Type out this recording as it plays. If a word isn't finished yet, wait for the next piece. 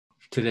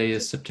Today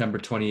is September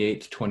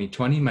 28th,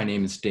 2020. My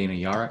name is Dana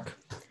Yarrick.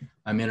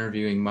 I'm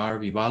interviewing Mar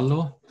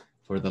Vivaldo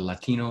for the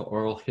Latino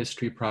Oral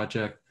History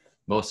Project,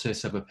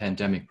 Voces of a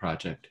Pandemic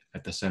Project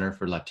at the Center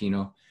for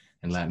Latino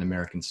and Latin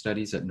American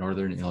Studies at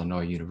Northern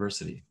Illinois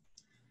University.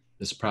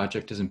 This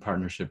project is in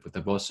partnership with the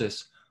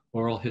Voces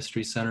Oral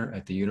History Center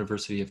at the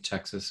University of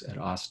Texas at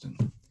Austin.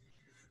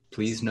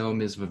 Please know,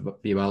 Ms.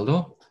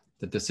 Vivaldo,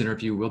 that this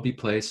interview will be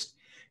placed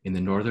in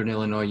the Northern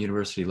Illinois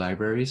University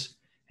libraries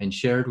and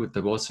shared with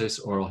the Voces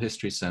Oral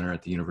History Center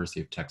at the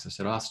University of Texas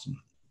at Austin.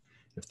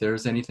 If there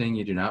is anything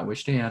you do not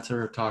wish to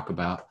answer or talk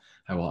about,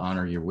 I will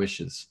honor your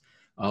wishes.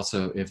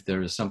 Also, if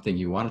there is something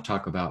you want to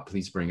talk about,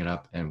 please bring it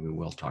up and we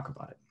will talk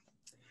about it.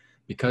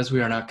 Because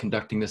we are not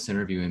conducting this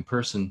interview in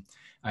person,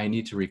 I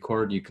need to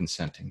record you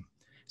consenting.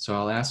 So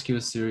I'll ask you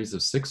a series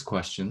of 6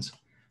 questions.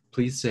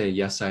 Please say,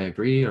 yes, I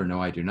agree, or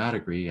no, I do not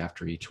agree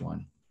after each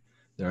one.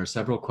 There are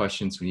several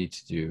questions we need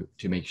to do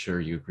to make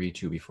sure you agree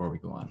to before we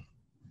go on.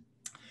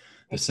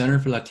 The Center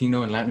for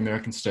Latino and Latin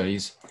American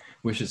Studies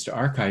wishes to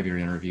archive your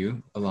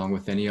interview, along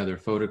with any other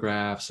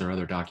photographs or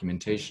other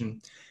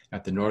documentation,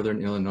 at the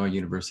Northern Illinois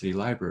University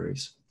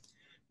libraries.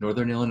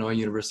 Northern Illinois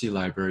University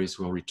libraries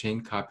will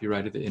retain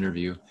copyright of the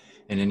interview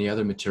and any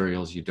other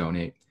materials you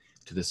donate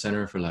to the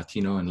Center for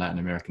Latino and Latin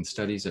American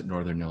Studies at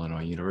Northern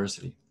Illinois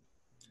University.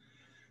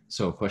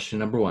 So question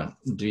number 1,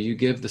 do you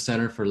give the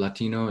Center for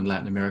Latino and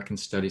Latin American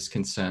Studies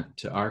consent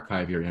to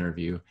archive your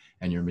interview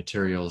and your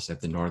materials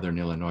at the Northern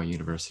Illinois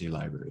University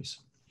libraries?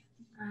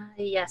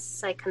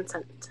 Yes, I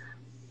consent.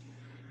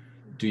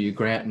 Do you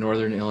grant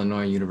Northern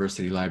Illinois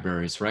University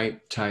libraries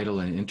right, title,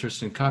 and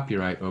interest in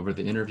copyright over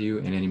the interview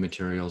and any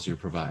materials you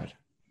provide?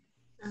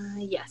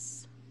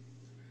 Yes.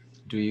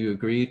 Do you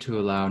agree to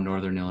allow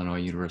Northern Illinois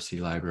University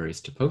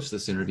libraries to post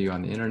this interview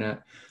on the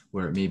internet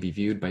where it may be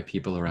viewed by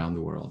people around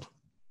the world?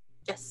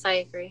 Yes, I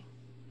agree.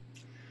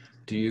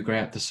 Do you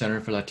grant the Center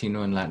for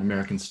Latino and Latin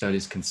American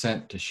Studies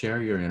consent to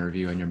share your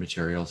interview and your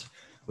materials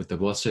with the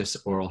Voces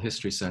Oral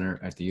History Center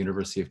at the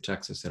University of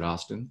Texas at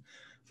Austin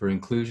for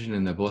inclusion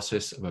in the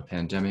Voces of a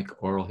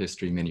Pandemic Oral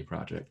History mini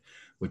project,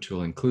 which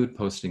will include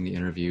posting the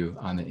interview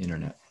on the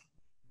internet?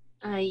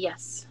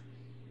 Yes.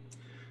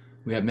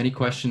 We have many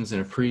questions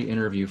in a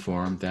pre-interview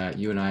form that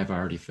you and I have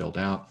already filled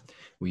out.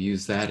 We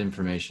use that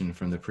information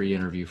from the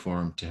pre-interview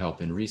form to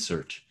help in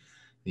research.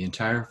 The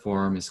entire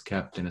form is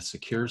kept in a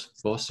secure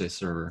Voces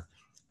server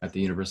at the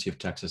University of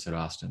Texas at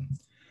Austin.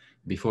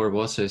 Before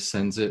Voces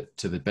sends it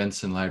to the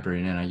Benson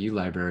Library and NIU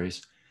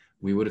libraries,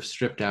 we would have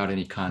stripped out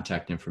any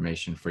contact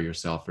information for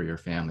yourself or your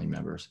family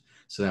members,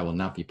 so that will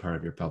not be part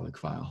of your public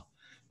file.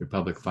 Your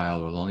public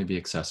file will only be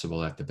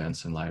accessible at the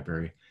Benson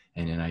Library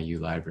and NIU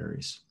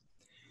libraries.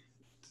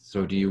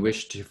 So do you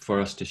wish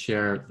for us to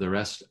share the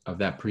rest of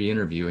that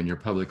pre-interview in your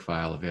public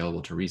file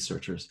available to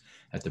researchers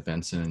at the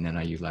Benson and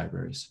NIU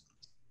libraries?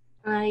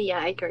 Yeah,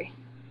 I agree.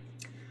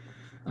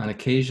 On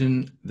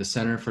occasion, the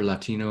Center for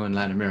Latino and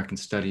Latin American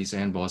Studies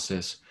and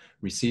Voces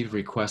receive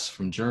requests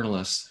from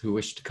journalists who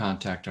wish to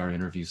contact our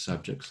interview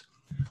subjects.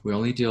 We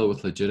only deal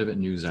with legitimate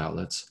news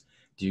outlets.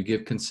 Do you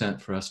give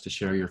consent for us to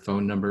share your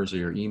phone numbers or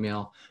your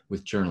email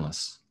with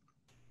journalists?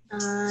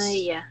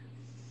 Yeah,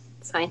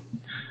 it's fine.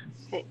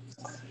 Okay.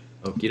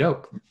 Okie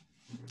doke.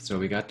 So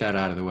we got that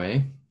out of the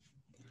way.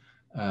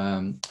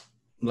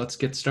 Let's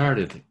get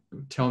started.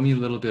 Tell me a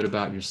little bit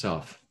about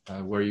yourself,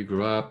 where you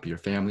grew up, your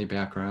family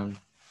background.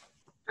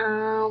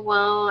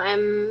 Well, I'm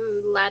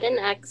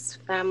Latinx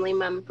family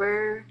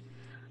member.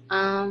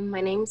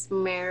 My name's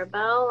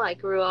Maribel. I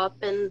grew up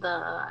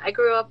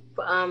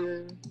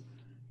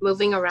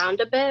moving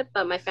around a bit,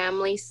 but my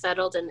family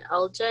settled in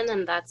Elgin,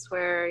 and that's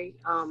where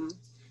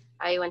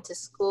I went to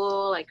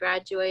school. I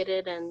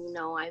graduated, and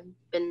I've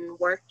been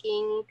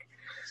working.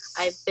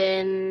 I've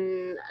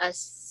been a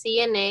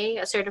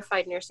CNA, a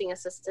certified nursing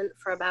assistant,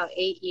 for about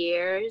 8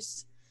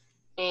 years,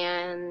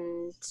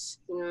 and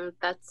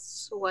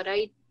that's what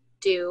I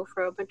do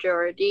for a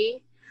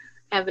majority.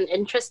 I have an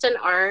interest in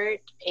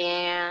art,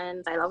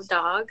 and I love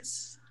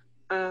dogs.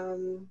 I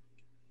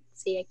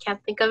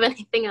can't think of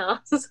anything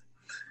else.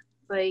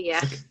 But yeah.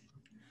 Okay.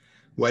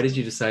 Why did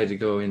you decide to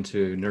go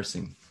into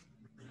nursing?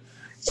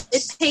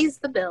 It pays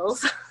the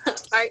bills.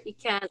 Art,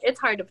 it's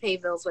hard to pay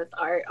bills with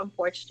art,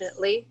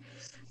 unfortunately.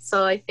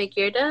 So I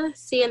figured a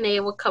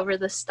CNA will cover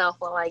the stuff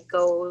while I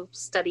go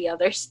study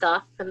other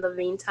stuff in the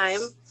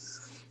meantime.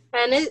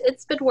 And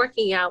it's been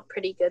working out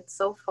pretty good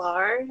so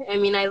far. I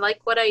mean, I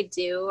like what I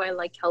do. I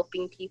like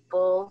helping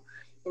people.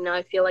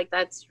 I feel like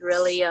that's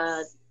really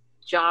a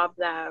job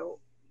that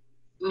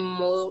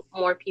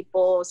more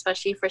people,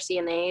 especially for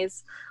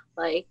CNAs,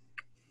 like,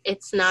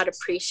 it's not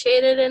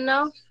appreciated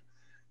enough.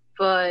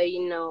 But,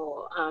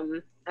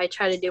 I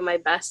try to do my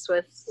best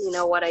with,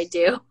 what I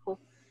do.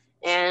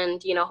 And,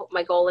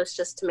 my goal is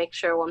just to make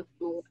sure when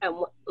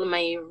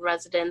my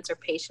residents or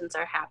patients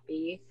are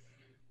happy.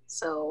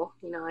 So,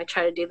 I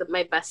try to do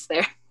my best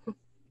there.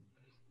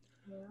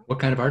 What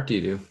kind of art do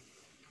you do?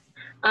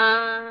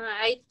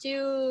 I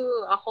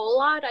do a whole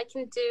lot.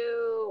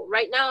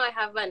 Right now I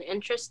have an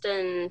interest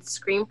in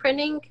screen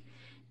printing,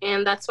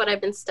 And that's what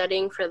I've been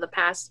studying for the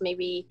past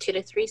maybe 2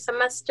 to 3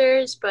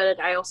 semesters. But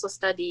I also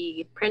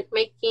studied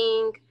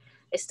printmaking,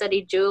 I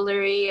studied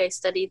jewelry, I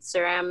studied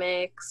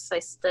ceramics, I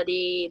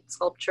studied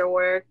sculpture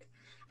work.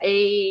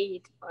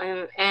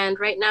 And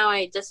right now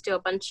I just do a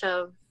bunch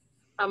of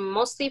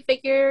mostly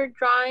figure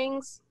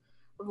drawings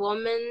of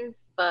women,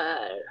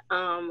 but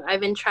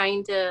I've been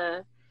trying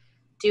to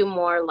do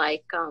more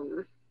like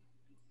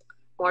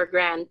more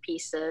grand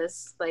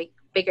pieces, like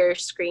bigger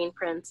screen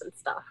prints and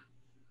stuff.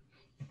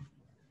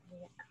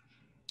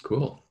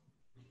 Cool.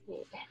 Yeah.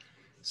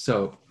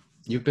 So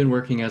you've been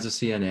working as a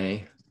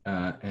CNA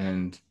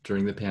and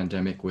during the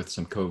pandemic with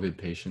some COVID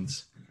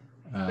patients.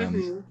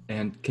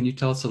 And can you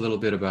tell us a little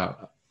bit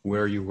about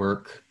where you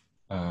work,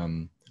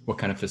 what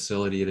kind of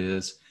facility it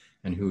is,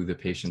 and who the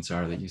patients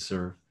are that you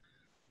serve?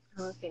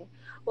 Okay.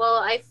 Well,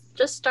 I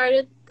just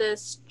started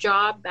this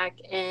job back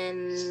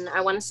in,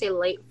 I want to say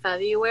late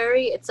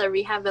February. It's a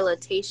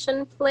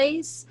rehabilitation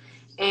place.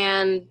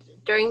 And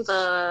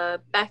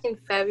back in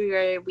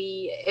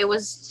February, it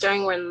was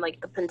during when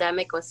like the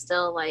pandemic was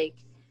still like,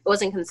 it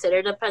wasn't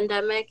considered a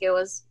pandemic. It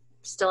was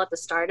still at the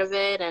start of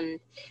it. And,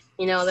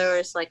 there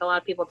was like a lot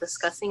of people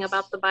discussing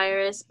about the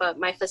virus, but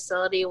my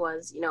facility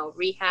was,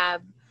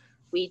 rehab.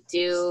 We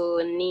do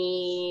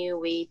knee,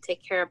 we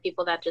take care of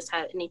people that just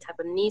had any type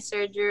of knee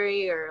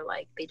surgery, or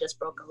like they just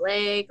broke a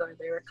leg, or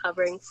they're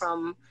recovering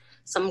from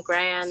some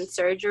grand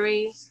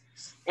surgery.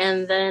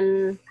 And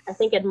then I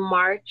think in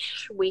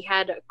March, we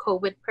had a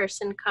COVID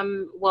person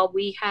come. Well,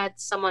 we had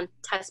someone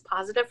test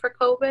positive for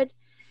COVID.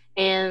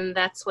 And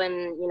that's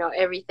when,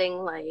 everything,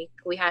 like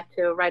we had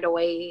to right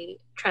away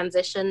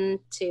transition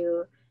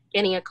to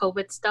getting a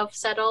COVID stuff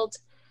settled.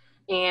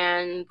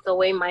 And the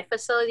way my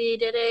facility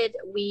did it,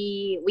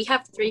 we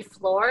have 3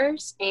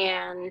 floors,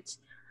 and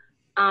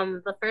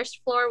the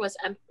first floor was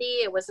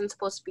empty. It wasn't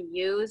supposed to be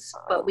used,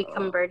 but we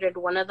converted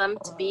one of them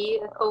to be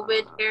a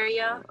COVID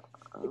area.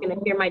 You're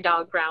gonna hear my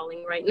dog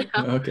growling right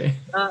now. Okay.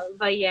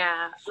 But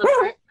yeah,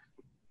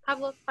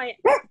 Pablo, quiet.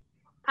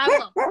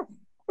 Pablo. Let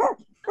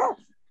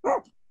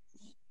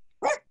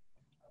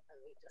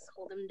me just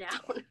hold him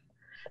down.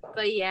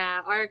 But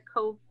yeah,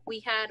 we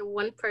had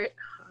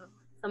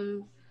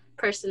some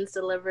person's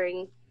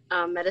delivering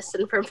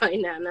medicine for my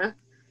nana,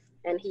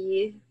 and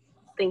he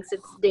thinks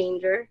it's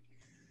danger.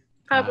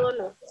 Pablo,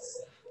 no.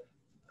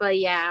 But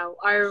yeah,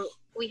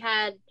 we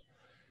had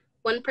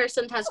one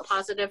person test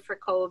positive for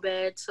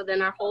COVID, so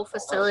then our whole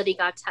facility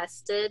got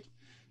tested,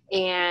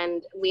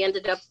 and we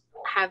ended up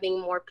having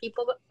more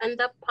people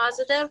end up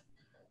positive.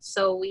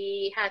 So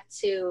we had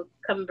to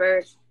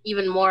convert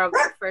even more of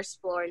the first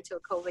floor into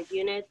a COVID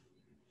unit.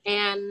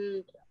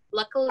 And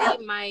luckily,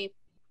 my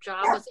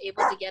job was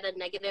able to get a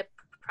negative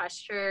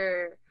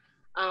pressure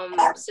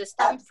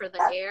system for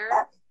the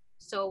air,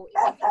 so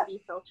it can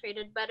be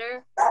filtrated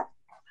better.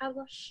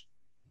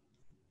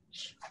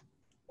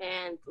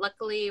 And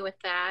luckily with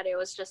that, it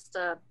was just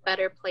a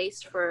better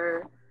place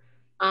for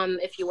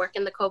if you work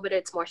in the COVID,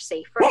 it's more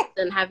safer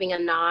than having a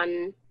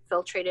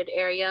non-filtrated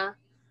area.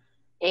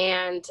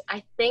 And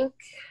I think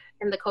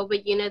in the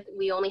COVID unit,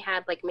 we only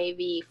had like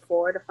maybe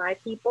 4 to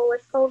 5 people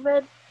with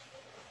COVID.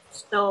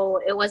 So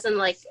it wasn't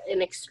like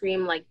an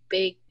extreme, like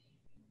big,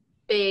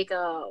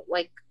 a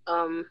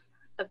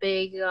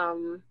big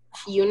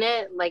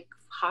unit. Like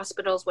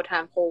hospitals would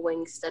have whole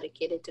wings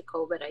dedicated to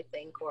COVID, I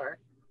think, or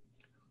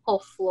whole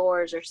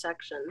floors or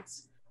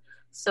sections.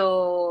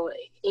 So,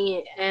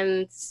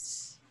 and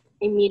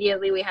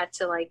immediately we had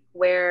to like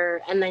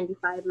wear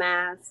N95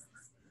 masks,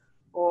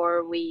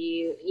 or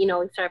we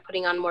started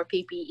putting on more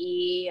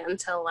PPE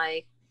until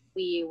like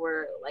we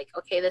were like,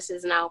 okay, this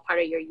is now part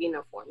of your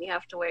uniform. You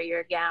have to wear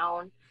your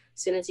gown.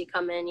 As soon as you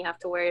come in, you have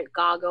to wear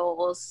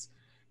goggles,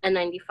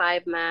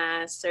 N95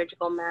 mask,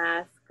 surgical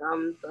mask,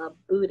 the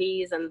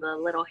booties and the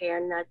little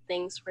hairnet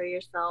things for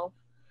yourself.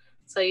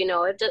 So,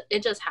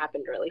 it just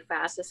happened really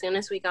fast. As soon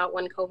as we got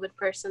one COVID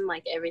person,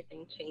 like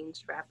everything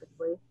changed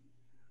rapidly.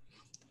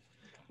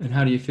 And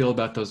how do you feel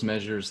about those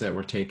measures that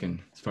were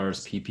taken as far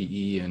as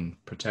PPE and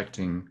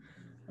protecting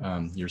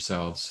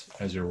yourselves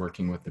as you're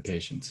working with the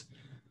patients?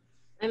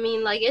 I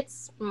mean, like,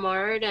 it's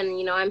smart,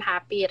 and, I'm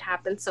happy it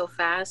happened so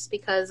fast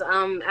because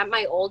at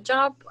my old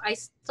job, I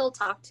still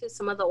talk to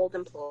some of the old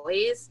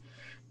employees.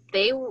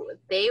 They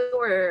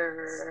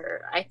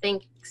were, I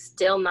think,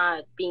 still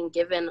not being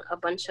given a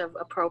bunch of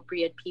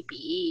appropriate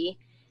PPE.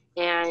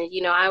 And,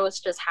 I was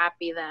just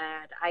happy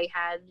that I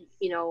had,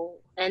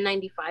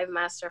 N95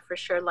 masks are for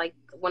sure, like,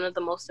 one of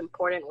the most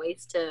important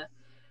ways to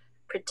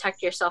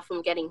protect yourself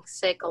from getting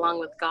sick, along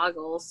with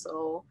goggles.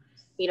 So,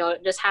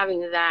 just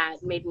having that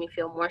made me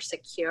feel more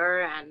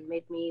secure and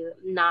made me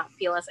not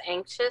feel as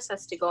anxious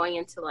as to going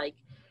into like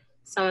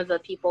some of the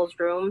people's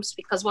rooms,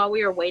 because while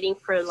we were waiting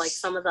for like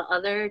some of the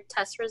other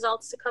test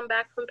results to come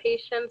back from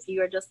patients, you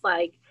were just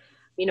like,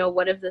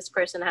 what if this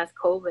person has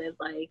COVID?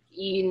 Like,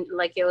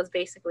 it was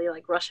basically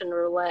like Russian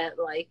roulette.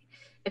 Like,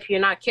 if you're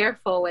not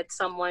careful with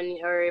someone,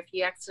 or if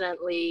you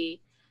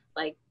accidentally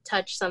like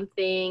touch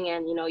something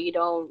and you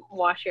don't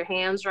wash your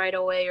hands right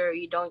away, or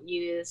you don't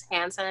use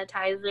hand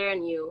sanitizer,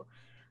 and you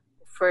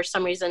for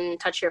some reason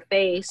touch your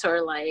face or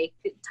like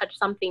touch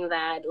something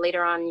that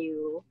later on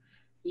you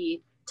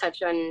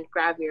touch and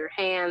grab your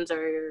hands,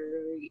 or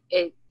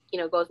it, you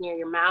know, goes near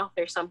your mouth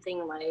or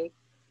something, like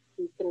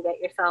you can get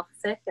yourself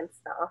sick and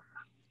stuff.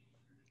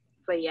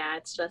 But yeah,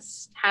 it's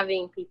just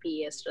having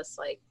PPE is just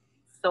like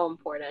so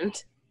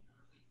important.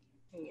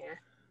 Yeah.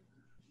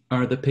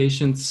 Are the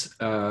patients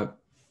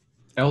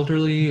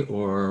elderly,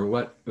 or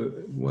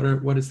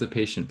what is the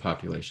patient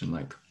population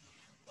like?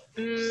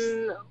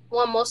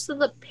 Well, most of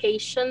the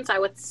patients I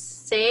would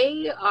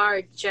say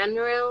are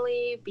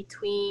generally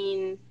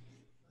between,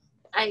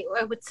 I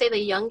would say the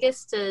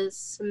youngest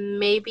is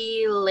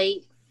maybe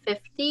late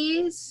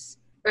 50s,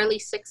 early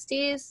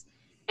 60s,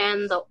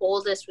 and the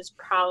oldest was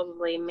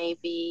probably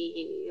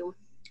maybe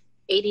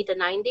 80 to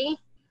 90.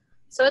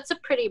 So it's a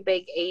pretty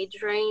big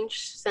age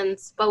range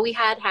but we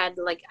had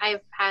like,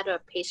 I've had a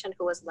patient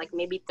who was like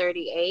maybe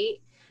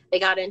 38. They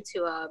got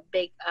into a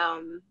big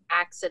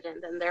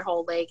accident and their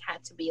whole leg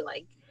had to be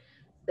like,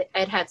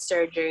 it had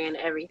surgery and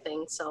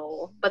everything.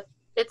 So, but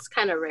it's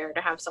kind of rare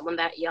to have someone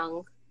that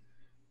young.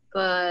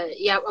 But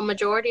yeah, a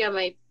majority of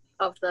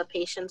the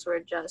patients were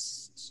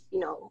just, you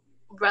know,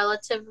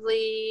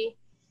 relatively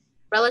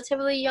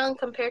young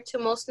compared to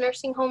most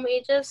nursing home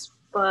ages,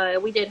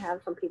 but we did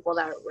have some people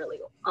that are really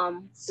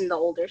in the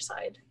older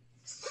side.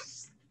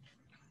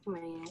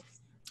 Yeah.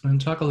 And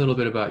talk a little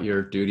bit about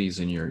your duties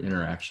and your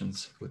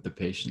interactions with the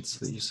patients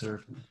that you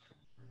serve.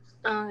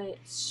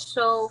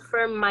 So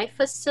for my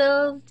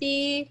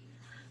facility,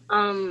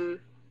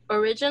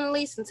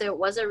 originally, since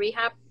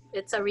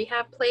it's a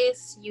rehab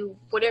place, you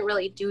wouldn't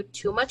really do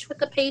too much with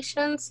the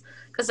patients,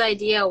 because the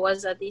idea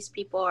was that these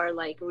people are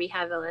like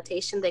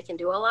rehabilitation, they can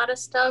do a lot of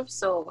stuff.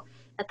 So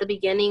at the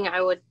beginning,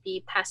 I would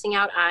be passing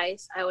out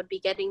ice, I would be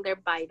getting their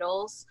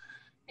vitals,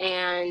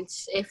 and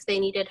if they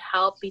needed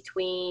help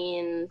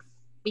between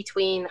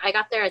I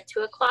got there at 2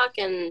 o'clock,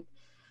 and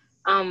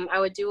I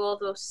would do all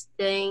those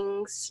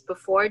things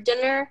before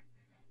dinner,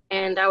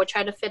 and I would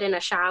try to fit in a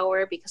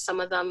shower, because some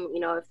of them, you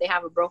know, if they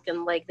have a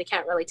broken leg, they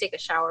can't really take a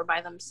shower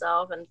by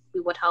themselves, and we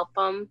would help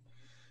them.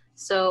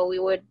 So we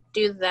would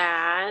do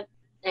that.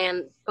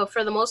 But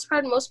for the most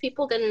part, most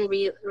people didn't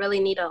really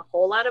need a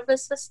whole lot of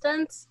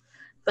assistance.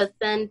 But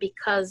then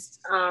because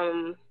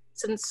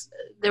since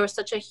there was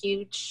such a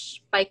huge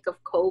spike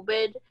of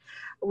COVID,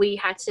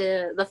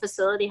 the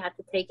facility had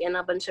to take in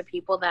a bunch of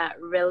people that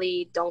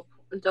really don't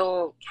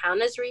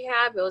count as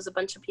rehab. It was a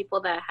bunch of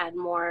people that had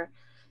more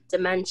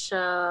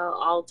dementia,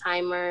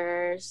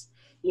 Alzheimer's,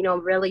 you know,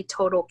 really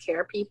total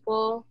care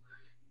people.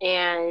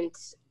 And,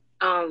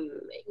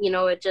 you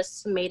know, it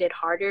just made it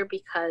harder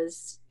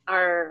because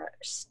our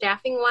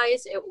staffing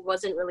wise, it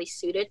wasn't really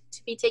suited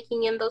to be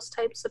taking in those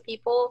types of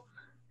people,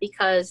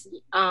 because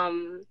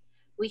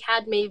we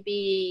had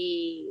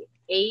maybe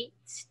 8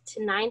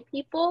 to 9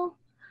 people.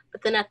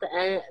 But then at the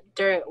end,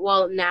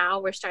 now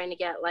we're starting to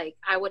get like,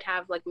 I would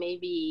have like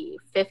maybe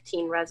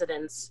 15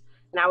 residents,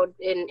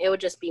 and it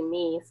would just be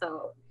me.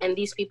 So, and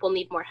these people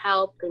need more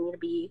help.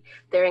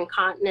 They're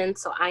incontinent.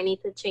 So I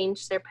need to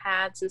change their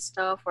pads and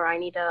stuff, or I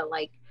need to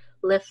like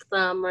lift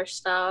them or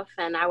stuff.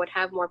 And I would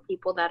have more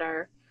people that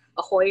are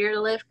a Hoyer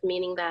lift,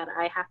 meaning that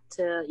I have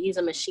to use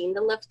a machine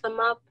to lift them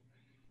up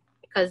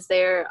because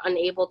they're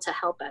unable to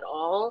help at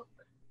all.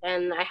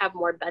 And I have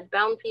more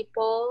bedbound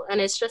people, and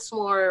it's just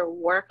more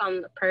work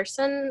on the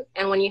person.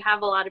 And when you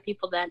have a lot of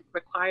people that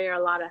require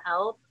a lot of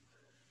help,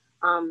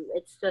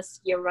 it's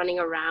just you're running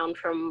around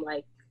from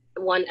like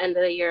one end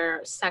of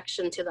your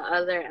section to the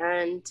other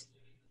end.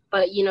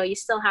 But you know, you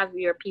still have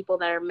your people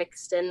that are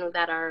mixed in,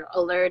 that are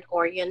alert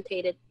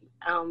orientated,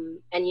 and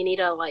you need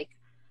to like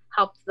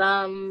help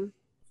them.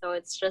 So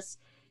it's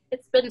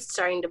been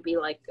starting to be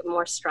like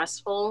more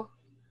stressful,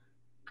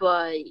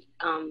 but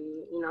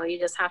you know, you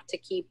just have to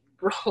keep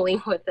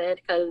rolling with it,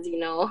 because you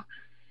know,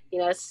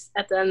 it's,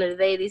 at the end of the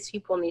day, these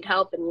people need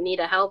help, and you need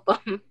to help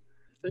them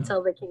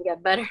until they can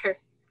get better.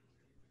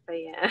 But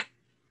yeah.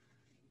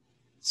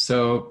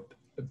 So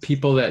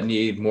people that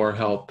need more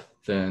help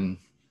than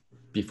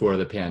before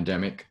the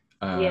pandemic,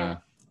 Yeah.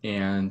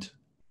 and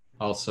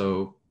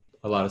also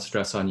a lot of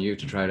stress on you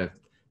to try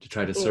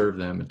to serve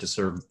them, and to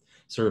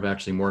serve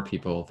actually more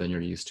people than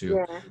you're used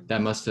to. Yeah.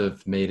 That must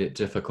have made it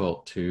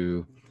difficult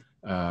to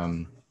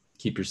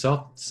keep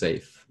yourself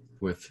safe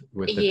with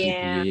the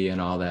PPE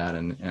and all that,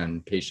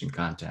 and patient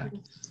contact.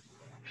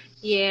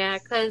 Yeah,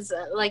 because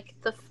like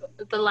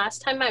the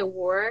last time I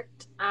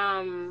worked,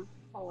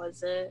 what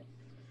was it?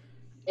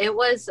 It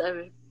was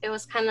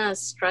kind of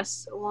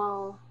stressful.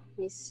 Well, let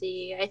me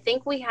see. I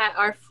think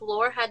our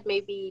floor had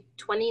maybe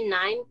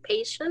 29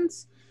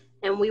 patients,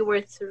 and we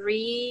were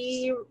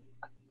three.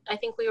 I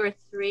think we were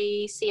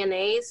 3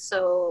 CNAs.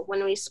 So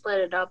when we split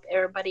it up,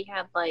 everybody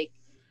had like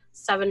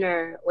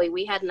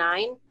we had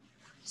 9.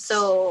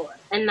 So,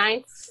 and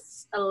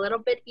 9's a little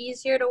bit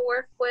easier to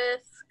work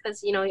with,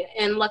 because, you know,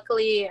 and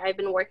luckily I've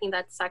been working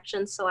that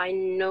section, so I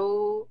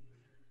know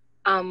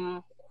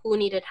who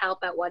needed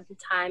help at one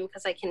time,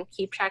 because I can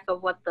keep track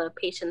of what the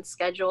patient's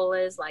schedule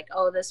is. Like,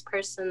 oh, this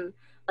person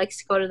likes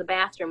to go to the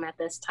bathroom at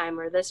this time,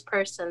 or this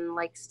person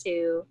likes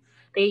to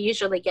they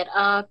usually get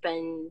up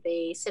and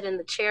they sit in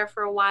the chair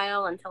for a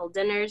while until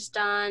dinner's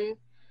done.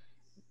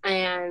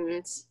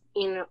 And,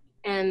 you know,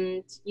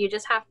 and you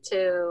just have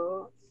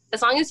to,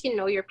 as long as you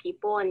know your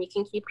people and you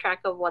can keep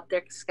track of what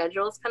their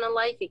schedule is kind of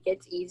like, it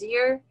gets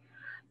easier.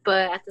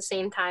 But at the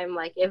same time,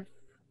 like if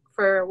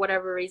for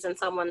whatever reason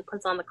someone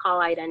puts on the call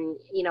light and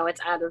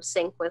it's out of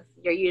sync with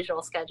your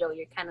usual schedule,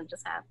 you kind of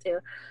just have to,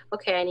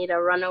 okay, I need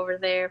to run over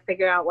there,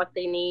 figure out what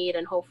they need,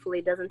 and hopefully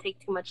it doesn't take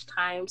too much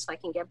time so I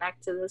can get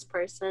back to this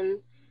person.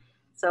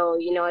 So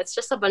it's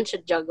just a bunch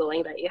of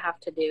juggling that you have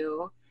to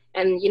do.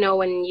 And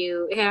when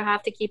you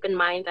have to keep in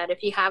mind that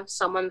if you have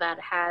someone that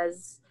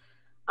has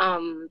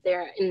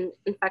their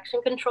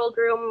infection controlled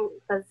room,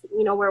 because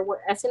we're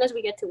as soon as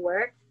we get to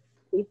work,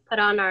 we put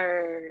on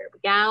our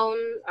gown,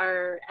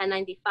 our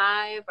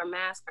N95, our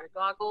mask, our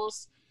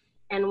goggles.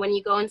 And when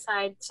you go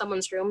inside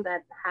someone's room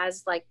that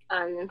has like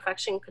an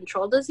infection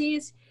control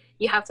disease,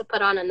 you have to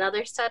put on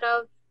another set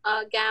of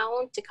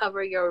gown to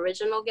cover your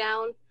original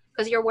gown,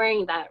 because you're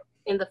wearing that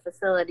in the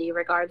facility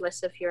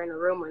regardless if you're in a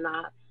room or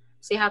not.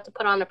 So you have to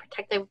put on a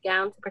protective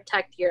gown to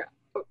protect your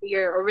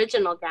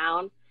original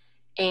gown,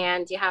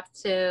 and you have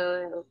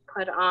to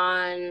put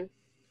on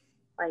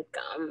like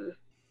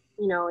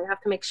you have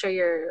to make sure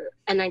your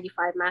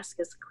N95 mask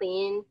is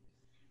clean.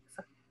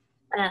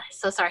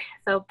 So sorry.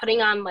 So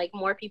putting on like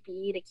more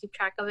PPE to keep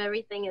track of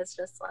everything is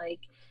just like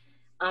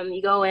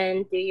you go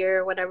in, do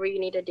your whatever you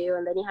need to do,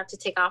 and then you have to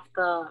take off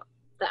the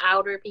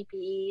outer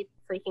PPE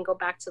so you can go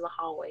back to the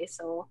hallway.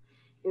 So,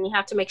 and you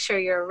have to make sure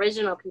your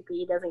original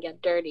PPE doesn't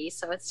get dirty.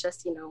 So it's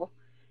just you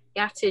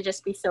have to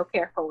just be so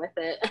careful with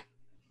it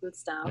and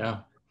stuff. Yeah.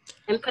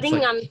 And putting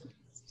like, on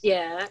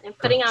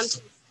putting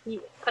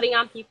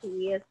on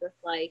PPE is just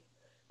like,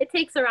 it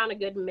takes around a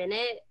good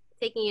minute.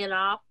 Taking it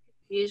off,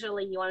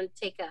 usually you want to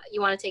take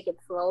it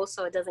slow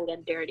so it doesn't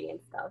get dirty and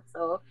stuff.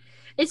 So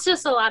it's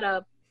just a lot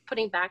of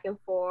putting back and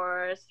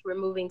forth,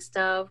 removing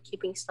stuff,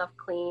 keeping stuff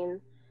clean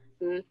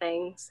and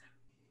things.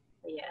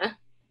 Yeah.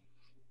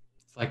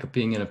 It's like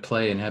being in a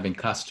play and having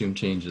costume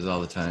changes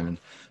all the time, and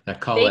that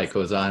call light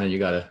goes on and you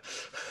gotta.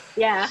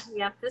 Yeah,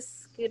 you have to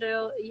scoot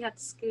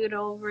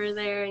over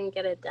there and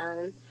get it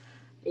done.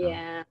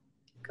 Yeah.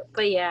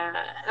 But yeah,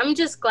 I'm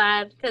just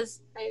glad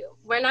because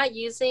we're not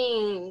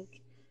using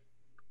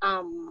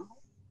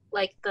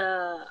like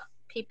the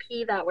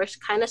PP that we're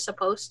kind of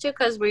supposed to,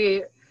 because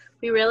we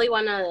really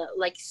want to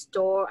like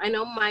store. I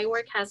know my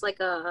work has like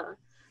a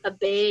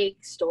big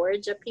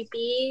storage of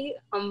PP,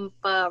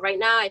 but right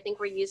now I think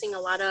we're using a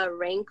lot of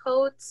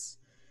raincoats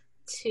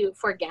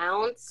for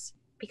gowns,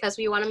 because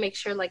we want to make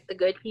sure like the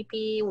good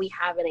PP we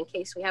have it in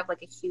case we have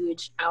like a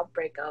huge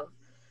outbreak of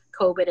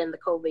COVID in the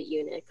COVID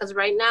unit. Because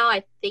right now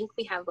I think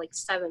we have like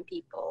 7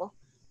 people,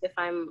 if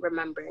I'm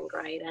remembering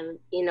right, and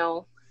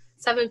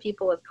 7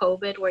 people with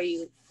COVID, where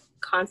you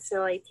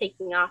constantly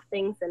taking off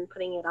things and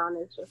putting it on,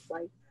 is just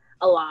like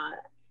a lot.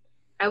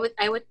 I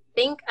would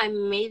think I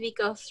maybe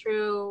go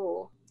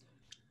through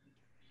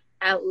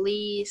at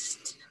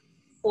least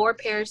 4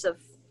 pairs of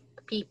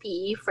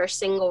PPE for a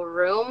single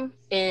room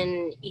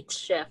in each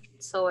shift.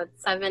 So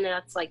it's 7,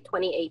 that's like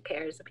 28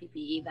 pairs of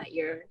PPE that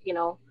you're,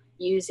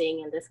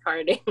 using and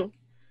discarding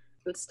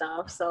and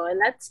stuff. So, and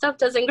that stuff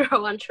doesn't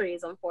grow on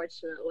trees,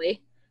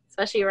 unfortunately,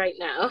 especially right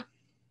now.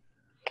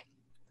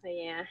 But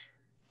yeah.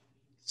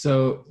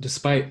 So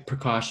despite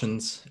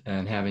precautions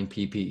and having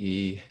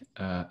PPE,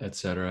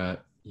 etc.,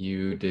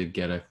 you did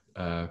get a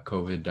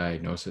COVID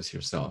diagnosis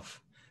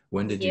yourself.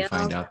 When did you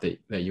find out that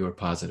you were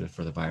positive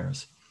for the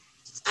virus?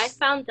 I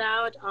found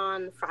out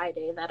on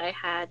Friday that I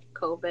had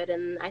COVID,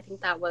 and I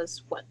think that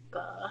was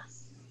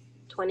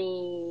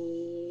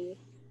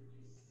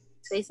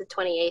today's the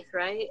 28th,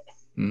 right?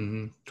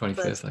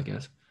 25th, I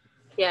guess.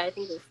 Yeah, I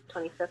think it was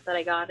 25th that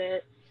I got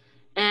it.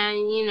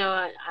 And,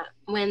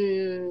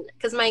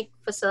 because my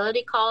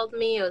facility called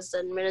me, it was the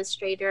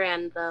administrator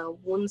and the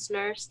wounds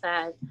nurse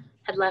that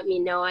had let me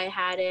know I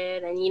had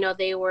it. And,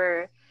 they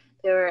were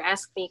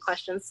asking me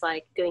questions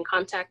like doing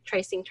contact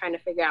tracing, trying to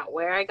figure out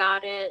where I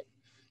got it.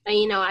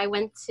 And, I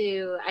went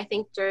to, I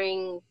think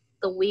during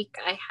the week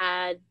I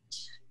had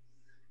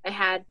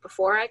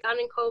before I got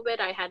in COVID,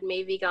 I had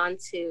maybe gone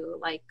to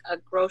like a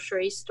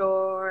grocery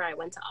store. I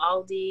went to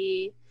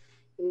Aldi.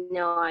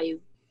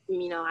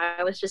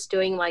 I was just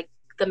doing like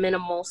the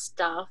minimal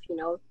stuff,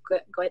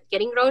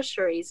 getting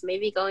groceries,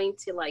 maybe going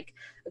to like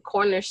a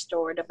corner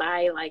store to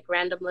buy like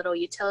random little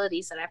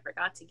utilities that I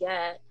forgot to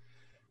get.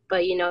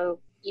 But,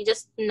 you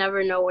just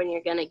never know when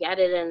you're going to get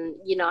it. And,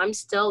 I'm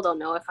still don't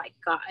know if I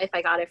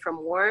got it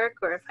from work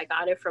or if I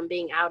got it from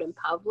being out in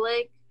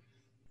public,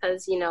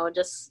 because,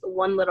 just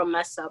one little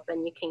mess up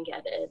and you can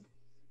get it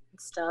and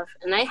stuff.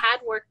 And I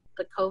had worked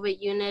the COVID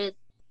unit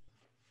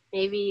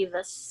maybe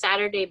the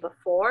Saturday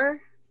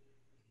before.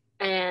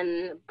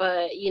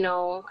 But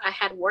I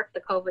had worked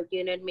the COVID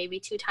unit maybe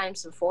 2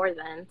 times before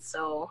then.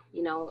 So,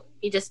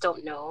 you just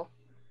don't know.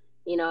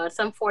 It's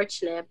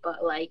unfortunate,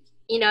 but like,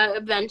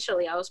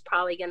 eventually I was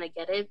probably going to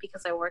get it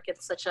because I work in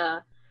such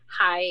a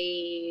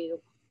high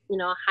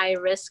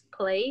risk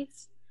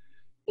place.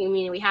 I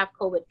mean, we have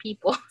COVID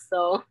people,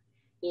 so,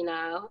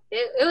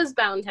 it was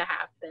bound to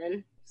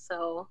happen.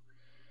 So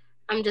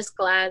I'm just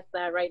glad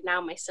that right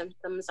now my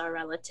symptoms are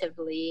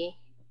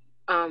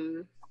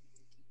um,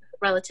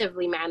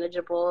 relatively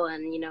manageable,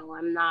 and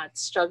I'm not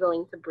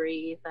struggling to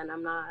breathe, and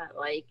I'm not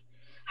like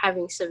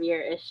having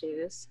severe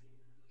issues.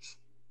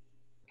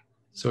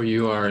 So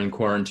you are in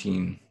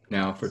quarantine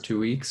now for 2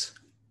 weeks?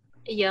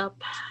 Yep.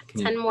 Can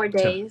you 10 more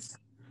tell? days.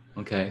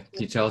 Okay.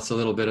 Can you tell us a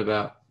little bit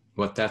about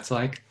what that's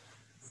like?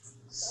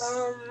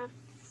 um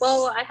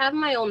well, I have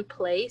my own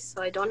place,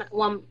 so I don't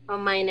well,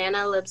 my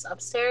nana lives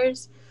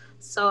upstairs,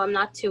 so I'm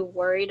not too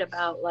worried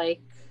about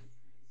like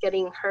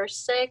getting her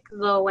sick.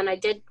 Though when I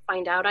did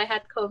find out I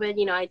had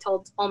COVID, I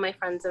told all my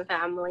friends and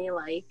family,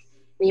 like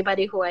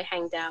anybody who I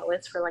hanged out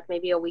with for like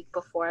maybe a week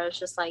before, I was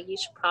just like, you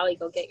should probably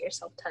go get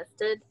yourself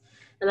tested.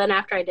 And then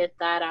after I did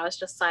that, I was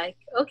just like,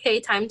 okay,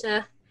 time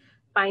to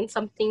find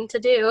something to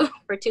do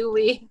for 2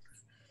 weeks.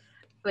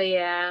 But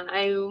yeah,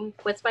 I'm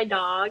with my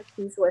dog.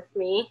 He's with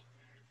me.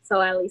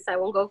 So at least I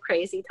won't go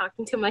crazy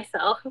talking to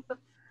myself.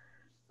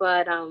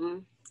 But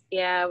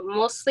yeah,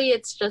 mostly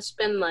it's just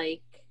been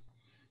like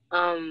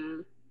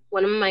um,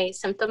 one of my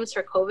symptoms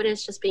for COVID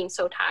is just being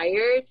so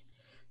tired.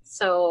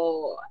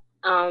 So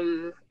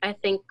I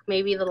think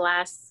maybe the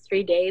last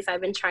 3 days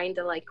I've been trying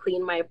to like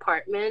clean my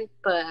apartment,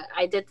 but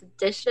I did the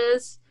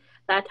dishes.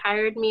 That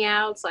tired me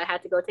out, so I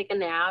had to go take a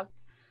nap.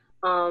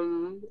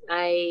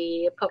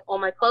 I put all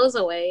my clothes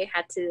away,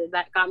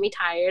 that got me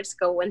tired,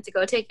 so went to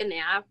go take a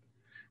nap.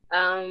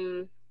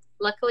 Um,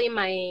 Luckily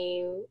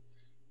my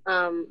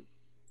um,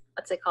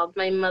 what's it called?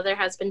 My mother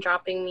has been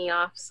dropping me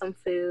off some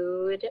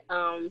food.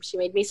 She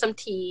made me some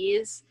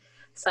teas.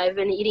 So I've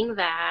been eating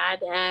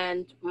that.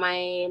 And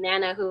my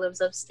Nana, who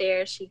lives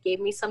upstairs, she gave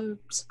me some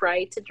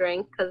Sprite to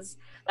drink because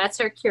that's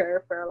her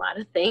cure for a lot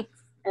of things.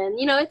 And,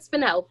 it's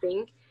been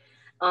helping.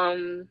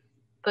 Um,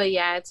 but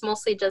yeah, it's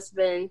mostly just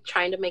been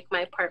trying to make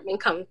my apartment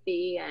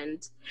comfy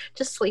and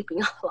just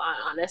sleeping a lot,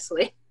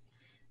 honestly.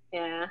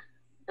 Yeah.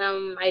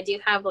 I do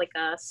have like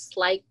a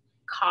slight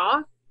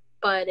cough,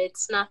 but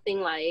it's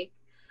nothing like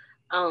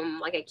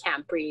I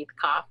can't breathe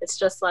cough. It's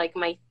just like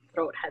my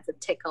throat has a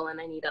tickle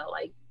and I need to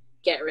like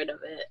get rid of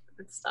it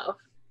and stuff.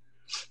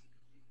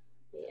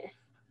 Yeah.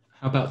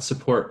 How about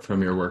support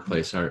from your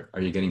workplace? Are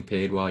you getting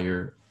paid while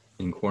you're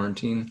in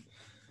quarantine?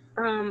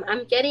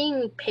 I'm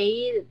getting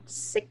paid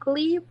sick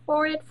leave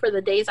for it for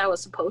the days I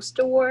was supposed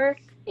to work,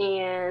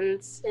 and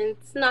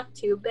it's not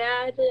too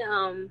bad.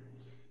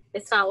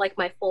 It's not like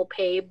my full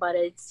pay, but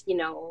it's,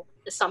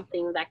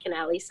 something that can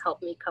at least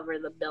help me cover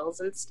the bills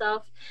and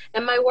stuff.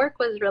 And my work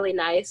was really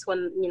nice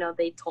when,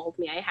 they told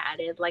me I had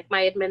it. Like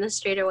my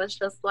administrator was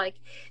just like,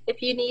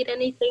 if you need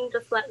anything,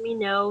 just let me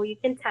know. You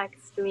can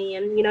text me.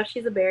 And,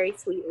 she's a very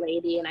sweet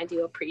lady and I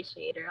do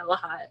appreciate her a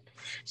lot.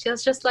 She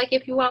was just like,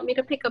 if you want me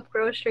to pick up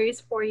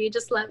groceries for you,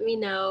 just let me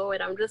know.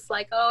 And I'm just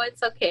like, oh,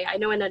 it's okay. I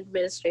know an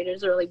administrator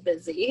is really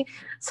busy,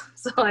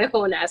 so I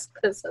won't ask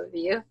this of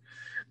you.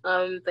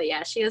 But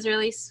yeah, she was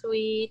really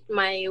sweet.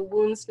 My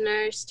wounds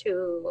nurse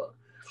who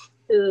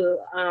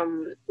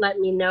let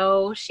me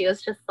know, she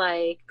was just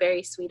like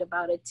very sweet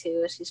about it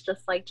too. She's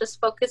just like, just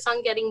focus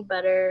on getting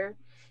better.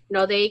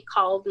 They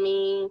called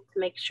me to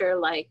make sure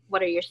like,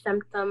 what are your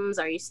symptoms?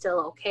 Are you still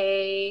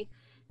okay?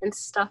 And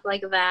stuff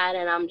like that.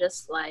 And I'm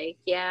just like,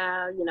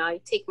 yeah,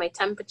 I take my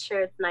temperature.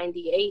 It's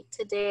 98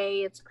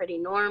 today. It's pretty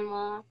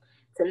normal.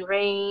 It's in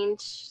range.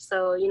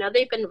 So,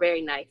 they've been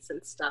very nice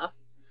and stuff.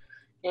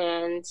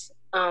 And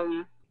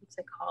what's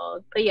it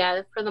called? But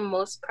yeah, for the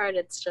most part,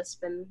 it's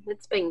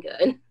been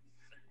good.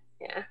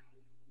 Yeah.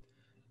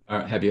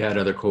 Have you had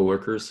other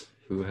coworkers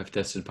who have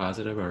tested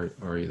positive, or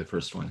are you the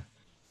first one?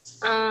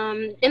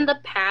 In the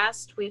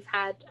past, we've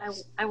had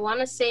I want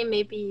to say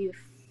maybe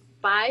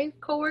 5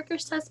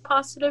 coworkers test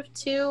positive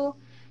too,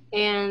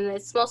 and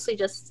it's mostly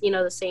just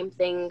the same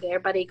thing.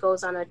 Everybody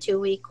goes on a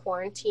 2-week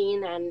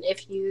quarantine, and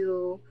if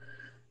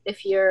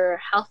you're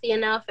healthy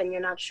enough and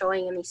you're not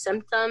showing any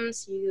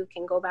symptoms, you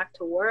can go back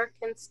to work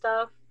and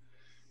stuff.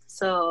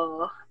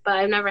 So, but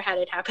I've never had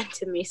it happen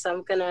to me, so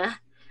I'm gonna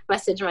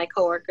message my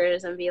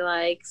coworkers and be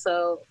like,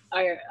 so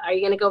are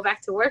you gonna go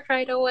back to work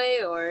right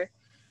away or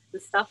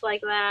stuff like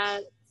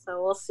that?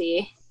 So we'll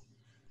see.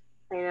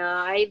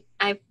 I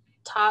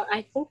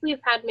think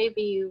we've had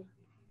maybe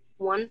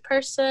one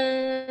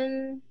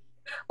person.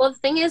 Well, the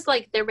thing is,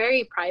 like, they're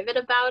very private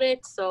about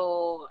it.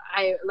 So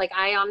I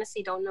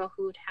honestly don't know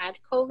who'd had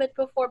COVID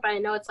before, but I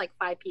know it's like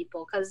 5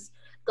 people because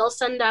they'll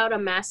send out a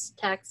mass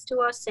text to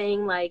us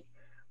saying like,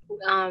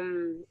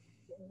 um,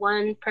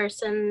 one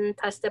person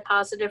tested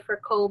positive for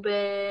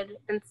COVID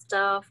and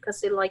stuff because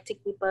they like to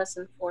keep us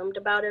informed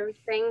about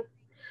everything.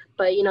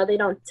 But they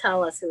don't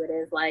tell us who it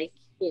is, like,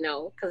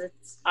 because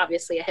it's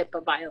obviously a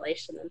HIPAA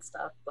violation and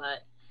stuff.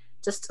 But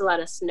just to let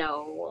us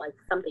know, like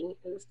something,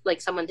 like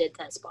someone did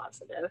test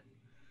positive.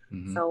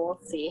 Mm-hmm. So we'll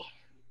see.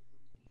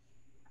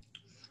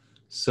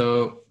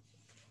 So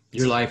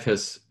your life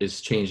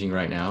is changing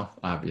right now,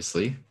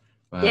 obviously,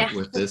 Yeah.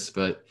 with this.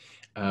 But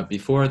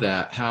before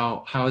that,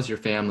 how has your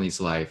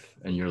family's life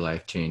and your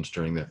life changed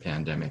during the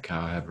pandemic?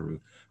 How have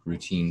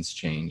routines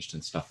changed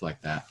and stuff like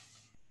that?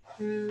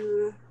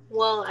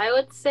 Well, I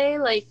would say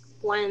like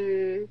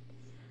when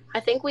I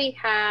think we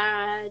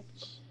had,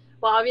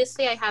 well,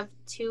 obviously I have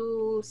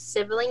two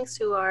siblings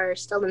who are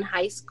still in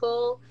high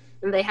school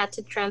and they had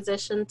to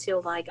transition to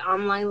like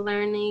online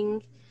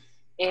learning.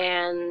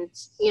 And,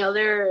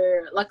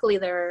 luckily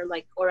they're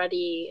like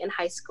already in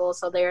high school,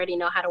 so they already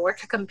know how to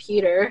work a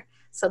computer.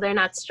 So they're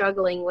not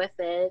struggling with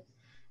it.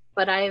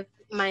 But I've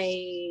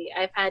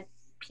had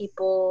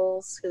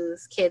people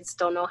whose kids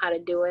don't know how to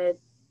do it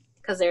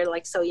because they're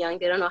like so young,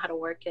 they don't know how to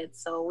work it.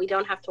 So we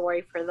don't have to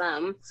worry for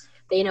them.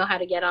 They know how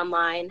to get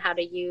online, how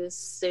to use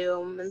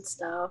Zoom and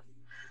stuff.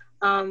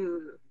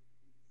 Um,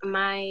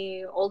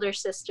 my older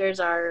sisters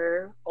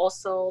are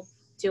also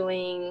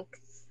doing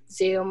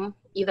Zoom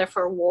either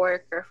for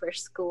work or for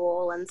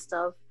school and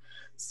stuff.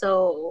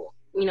 So,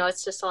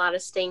 it's just a lot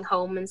of staying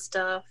home and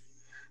stuff.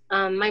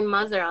 My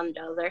mother, on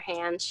the other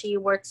hand, she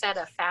works at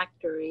a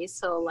factory,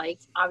 so like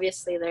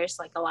obviously there's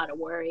like a lot of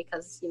worry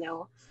because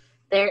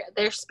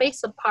they're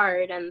spaced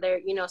apart and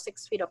they're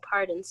 6 feet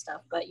apart and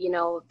stuff. But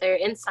they're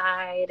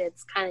inside.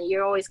 It's kind of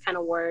you're always kind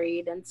of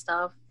worried and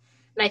stuff.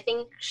 And I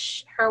think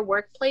her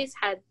workplace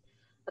had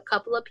a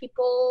couple of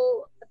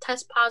people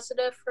test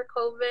positive for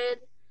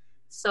COVID,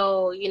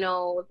 so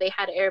they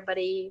had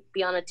everybody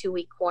be on a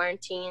 2-week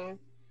quarantine.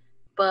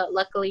 But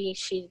luckily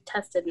she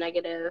tested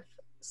negative,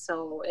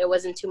 so it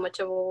wasn't too much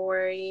of a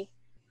worry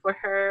for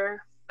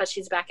her. But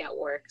she's back at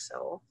work,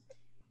 so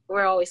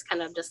we're always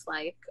kind of just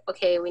like,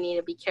 okay, we need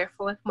to be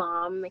careful with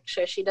mom, make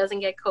sure she doesn't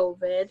get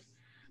COVID.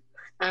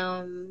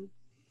 And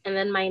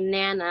then my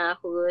nana,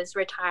 who is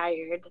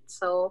retired,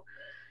 so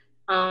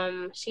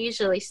she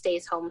usually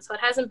stays home, so it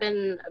hasn't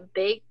been a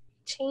big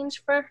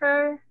change for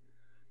her.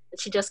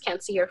 She just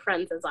can't see her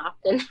friends as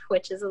often,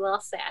 which is a little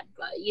sad.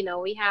 But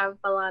we have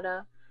a lot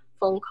of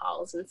phone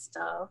calls and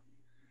stuff.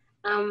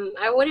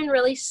 I wouldn't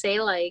really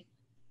say like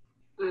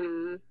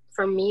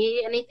for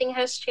me anything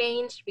has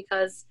changed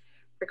because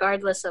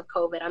regardless of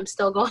COVID, I'm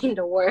still going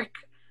to work.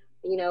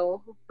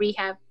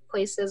 Rehab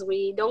places,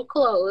 we don't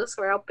close.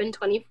 We're open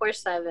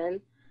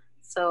 24/7.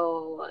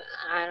 So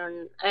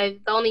the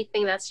only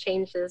thing that's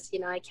changed is,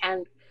 I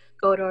can't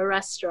go to a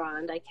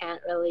restaurant. I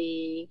can't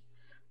really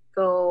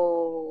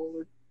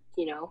go,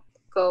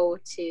 go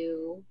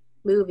to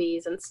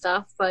movies and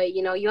stuff. But,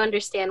 you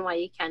understand why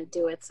you can't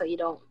do it, so you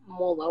don't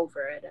mull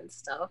over it and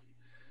stuff.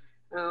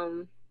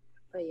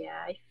 But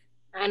yeah,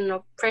 I don't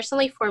know.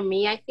 Personally, for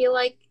me, I feel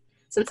like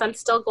since I'm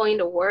still going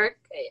to work,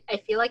 I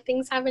feel like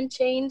things haven't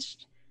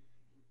changed.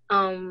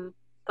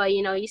 But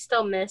you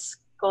still miss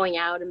going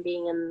out and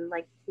being in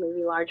like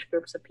maybe large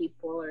groups of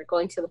people or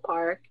going to the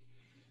park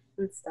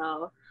and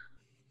stuff.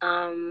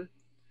 I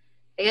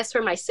guess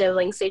for my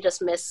siblings, they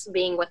just miss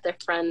being with their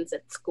friends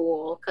at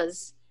school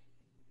because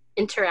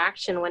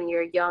interaction when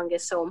you're young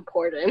is so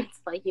important.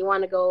 Like you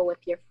want to go with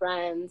your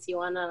friends, you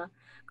want to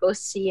go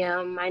see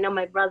them. I know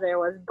my brother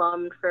was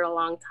bummed for a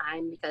long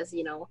time because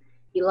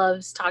he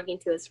loves talking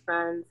to his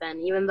friends,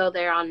 and even though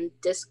they're on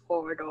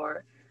Discord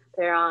or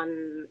they're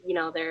on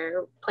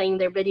they're playing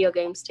their video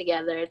games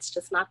together, it's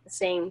just not the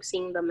same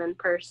seeing them in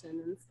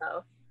person and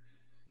stuff.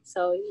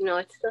 So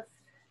it's just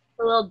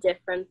a little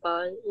different,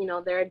 but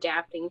they're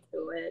adapting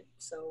to it.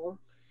 So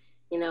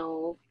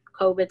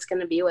COVID's going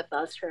to be with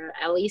us for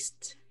at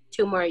least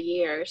 2 more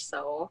years,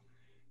 so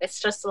it's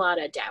just a lot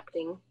of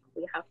adapting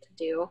we have to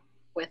do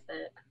with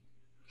it.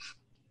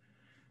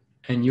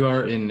 And you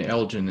are in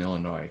Elgin,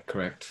 Illinois,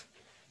 correct?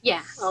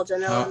 Yeah,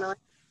 Elgin, Illinois.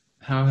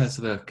 How has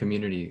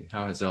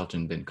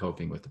Elgin been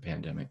coping with the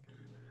pandemic?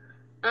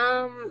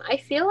 I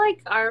feel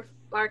like our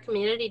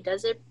community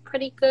does it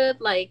pretty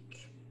good. Like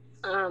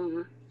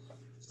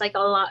a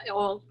lot,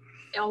 all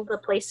the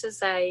places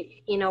that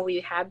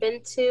we have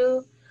been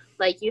to,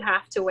 like you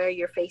have to wear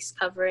your face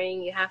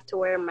covering, you have to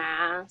wear a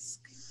mask.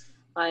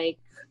 Like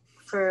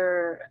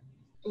for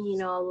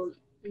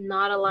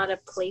not a lot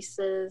of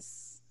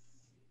places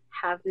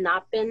have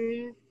not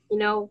been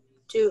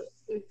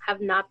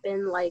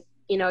like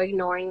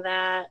ignoring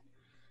that.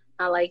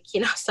 Not like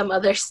some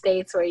other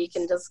states where you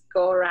can just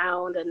go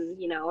around and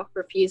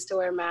refuse to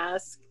wear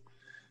masks.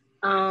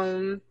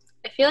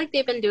 I feel like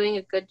they've been doing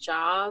a good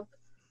job.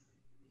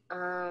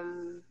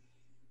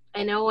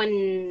 I know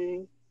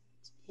I'm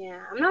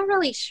not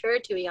really sure,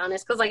 to be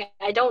honest, because like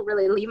I don't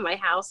really leave my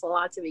house a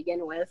lot to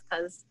begin with,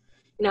 because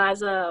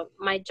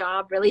my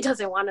job really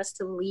doesn't want us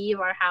to leave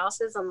our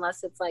houses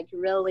unless it's like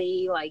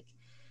really like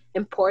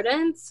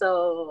important.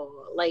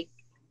 So like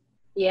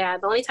the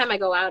only time I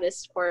go out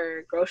is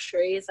for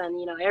groceries, and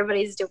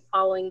everybody's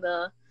following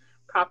the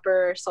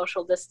proper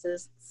social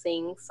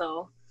distancing.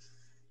 So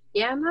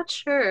I'm not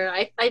sure.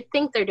 I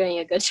think they're doing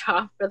a good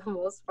job for the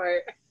most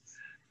part.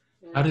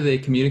 How do they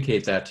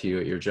communicate that to you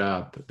at your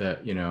job,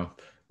 that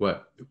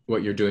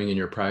what you're doing in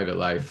your private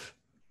life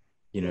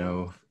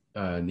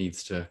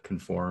needs to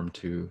conform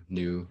to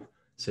new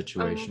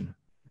situation?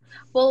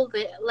 Well,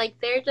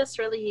 they're just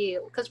really,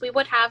 because we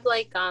would have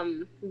like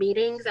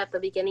meetings at the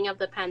beginning of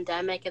the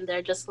pandemic, and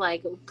they're just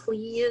like,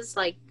 please,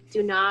 like,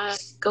 do not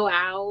go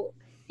out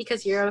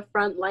because you're a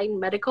frontline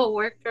medical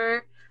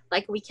worker.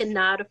 like, we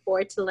cannot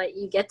afford to let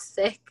you get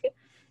sick.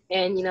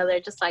 And, they're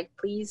just like,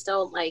 please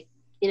don't, like,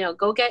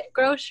 go get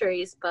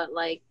groceries, but,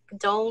 like,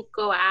 don't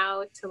go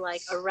out to,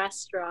 like, a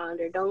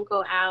restaurant, or don't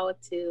go out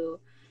to,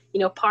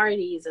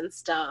 parties and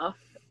stuff.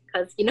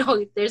 Because,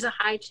 there's a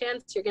high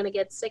chance you're going to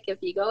get sick if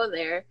you go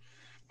there.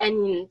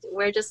 And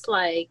we're just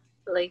like,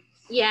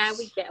 yeah,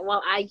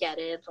 I get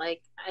it.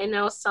 Like, I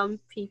know some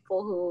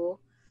people who,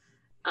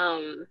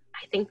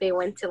 I think they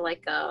went to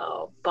like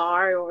a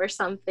bar or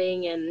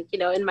something, and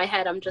in my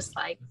head I'm just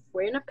like,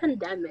 we're in a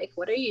pandemic,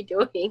 what are you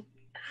doing?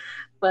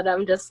 But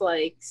I'm just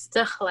like,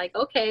 still like,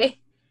 okay,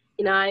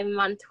 I'm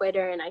on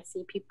Twitter and I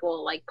see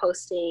people like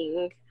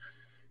posting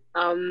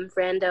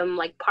random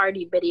like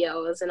party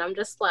videos, and I'm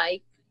just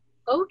like,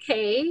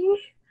 okay,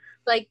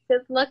 like,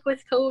 good luck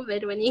with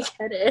COVID when you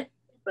get it.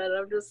 But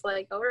I'm just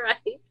like, all right.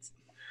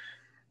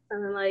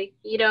 And like,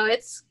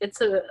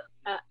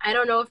 I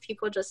don't know if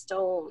people just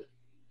don't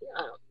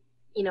uh,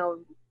 you know,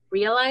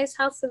 realize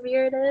how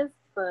severe it is,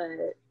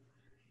 but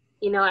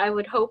I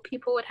would hope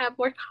people would have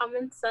more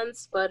common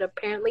sense, but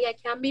apparently I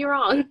can be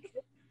wrong.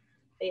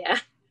 Yeah.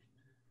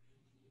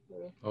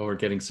 Oh, we're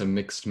getting some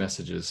mixed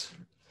messages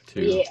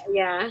too.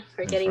 Yeah,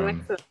 we're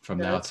getting from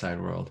the outside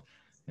world.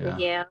 Yeah.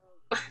 Yeah.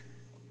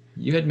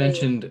 You had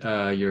mentioned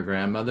your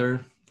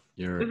grandmother,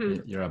 your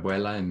Mm-hmm. your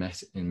abuela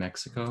in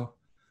Mexico.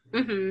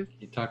 Mm-hmm. Can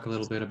you talk a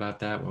little bit about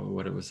that?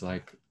 What it was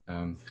like?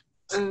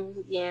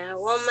 Yeah.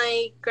 Well,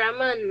 my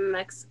grandma in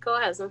Mexico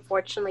has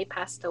unfortunately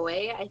passed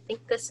away. I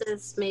think this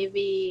is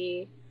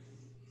maybe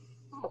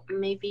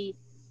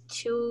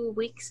 2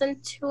 weeks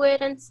into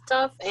it and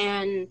stuff,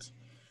 and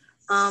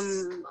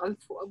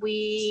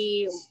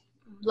we,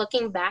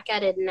 looking back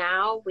at it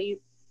now, we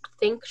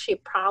think she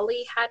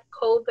probably had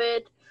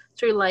COVID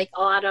through like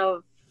a lot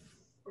of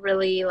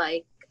really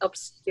like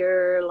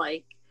obscure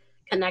like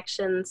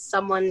connections.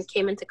 Someone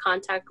came into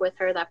contact with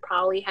her that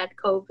probably had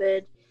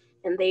COVID,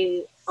 and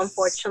they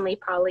unfortunately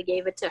probably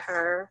gave it to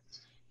her.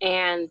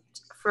 And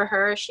for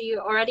her, she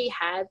already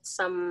had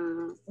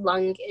some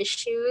lung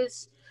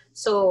issues,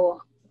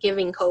 so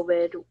giving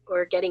COVID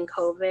or getting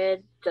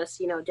COVID just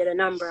did a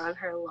number on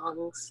her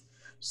lungs.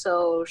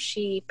 So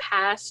she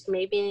passed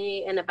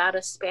maybe in about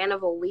a span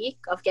of a week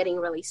of getting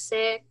really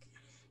sick,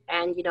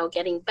 and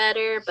getting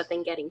better, but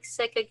then getting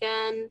sick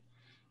again.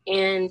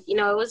 And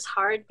it was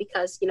hard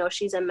because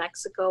she's in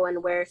Mexico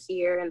and we're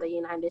here in the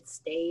United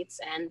States,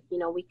 and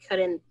we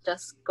couldn't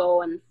just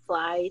go and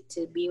fly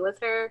to be with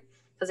her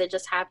because it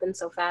just happened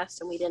so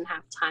fast and we didn't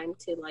have time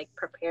to like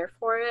prepare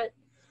for it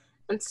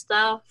and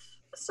stuff.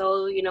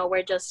 So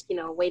we're just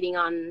waiting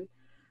on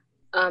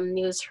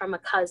news from a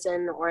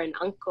cousin or an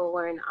uncle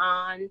or an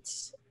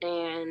aunt,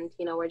 and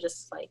we're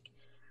just like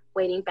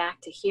waiting back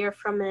to hear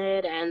from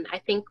it. And I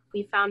think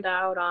we found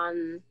out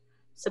on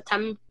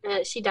September,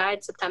 she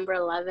died September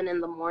 11 in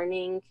the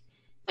morning.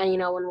 And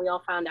when we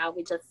all found out,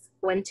 we just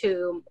went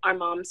to our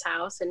mom's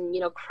house and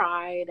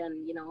cried,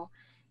 and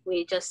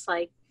we just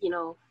like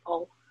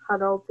all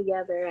huddled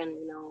together and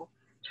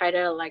try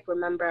to like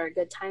remember our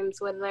good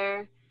times with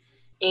her.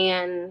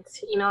 And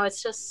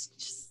it's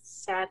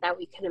just sad that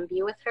we couldn't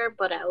be with her,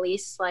 but at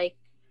least like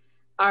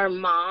our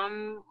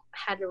mom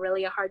had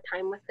a hard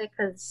time with it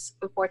because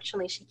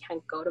unfortunately she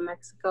can't go to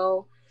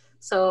Mexico.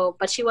 So,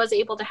 but she was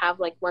able to have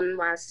like one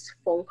last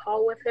phone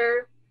call with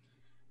her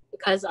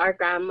because our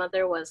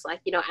grandmother was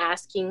like,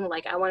 asking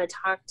like, I want to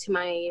talk to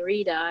my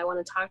Rita. I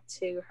want to talk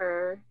to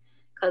her.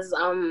 Because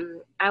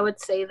I would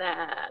say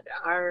that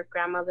our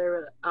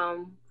grandmother,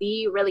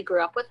 we really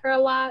grew up with her a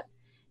lot.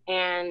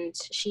 And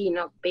she,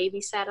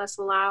 babysat us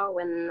a lot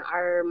when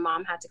our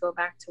mom had to go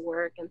back to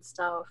work and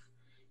stuff.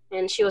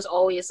 And she was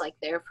always like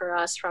there for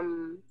us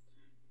from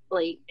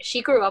like,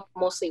 she grew up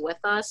mostly with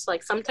us.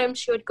 Like sometimes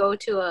she would go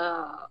to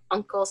a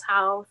uncle's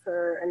house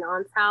or an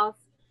aunt's house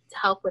to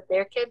help with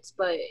their kids,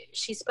 but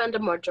she spent a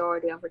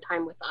majority of her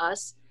time with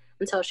us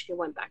until she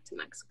went back to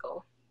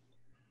Mexico.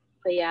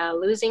 But yeah,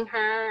 losing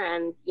her,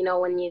 and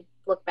when you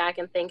look back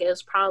and think it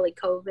was probably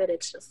COVID,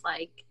 it's just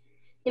like,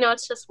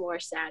 it's just more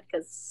sad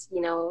because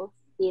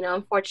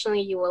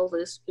unfortunately you will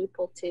lose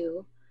people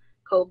to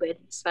COVID,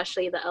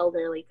 especially the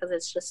elderly, because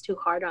it's just too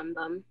hard on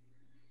them.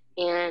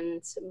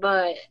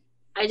 But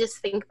I just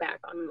think back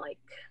on like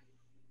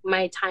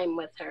my time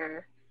with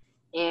her,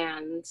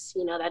 and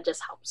that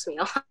just helps me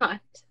a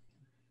lot.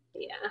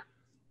 Yeah.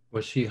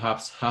 Was she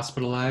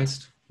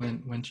hospitalized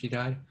when she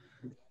died?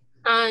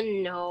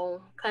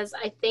 No, because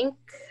I think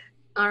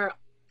the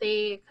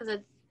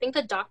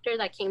doctor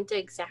that came to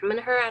examine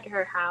her at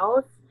her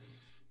house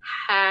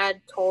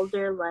had told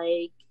her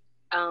like,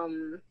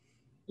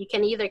 you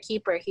can either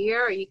keep her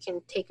here or you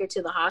can take her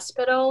to the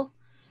hospital.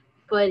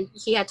 But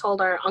he had told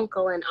our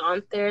uncle and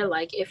aunt there,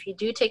 like, if you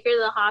do take her to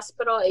the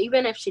hospital,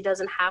 even if she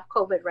doesn't have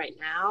COVID right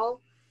now,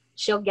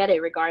 she'll get it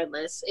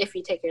regardless if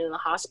you take her to the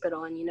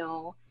hospital. And,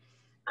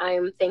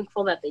 I'm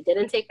thankful that they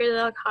didn't take her to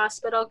the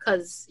hospital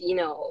because,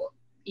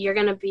 you're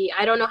going to be,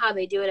 I don't know how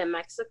they do it in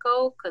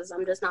Mexico because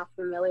I'm just not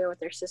familiar with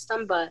their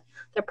system, but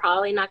they're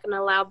probably not going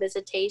to allow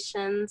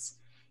visitations.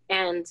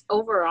 And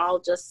overall,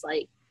 just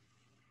like,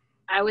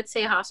 I would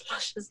say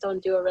hospitals just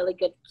don't do a really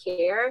good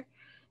care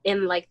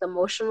in like the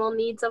emotional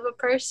needs of a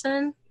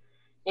person.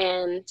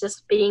 And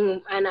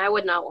and I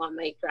would not want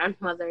my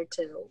grandmother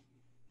to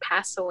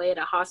pass away at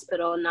a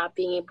hospital, not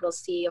being able to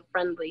see a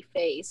friendly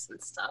face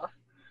and stuff.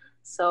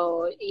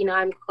 So,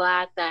 I'm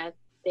glad that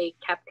they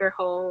kept her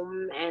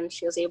home and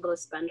she was able to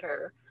spend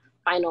her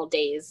final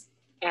days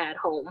at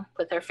home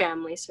with her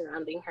family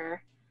surrounding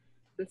her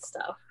and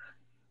stuff.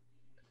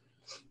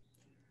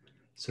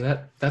 So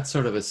that's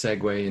sort of a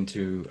segue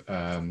into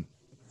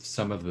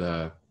some of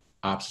the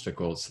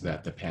obstacles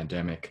that the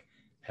pandemic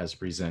has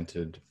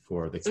presented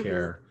for the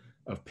care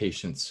of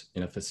patients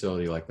in a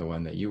facility like the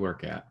one that you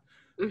work at.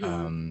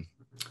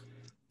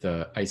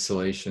 The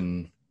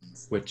isolation,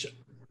 which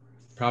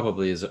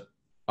probably is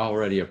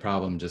already a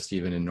problem just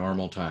even in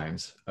normal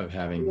times of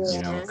having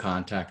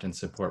contact and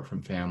support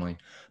from family,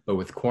 but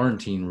with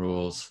quarantine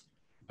rules,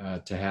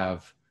 to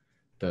have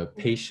the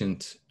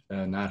patient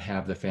not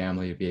have the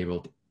family be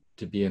able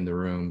to be in the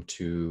room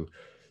to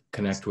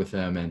connect with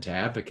them and to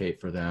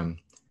advocate for them.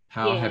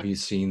 How have you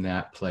seen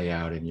that play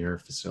out in your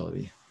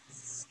facility?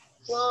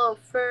 Well,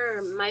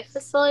 for my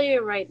facility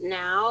right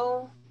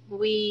now,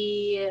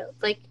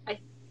 I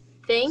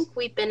think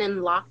we've been in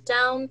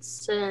lockdown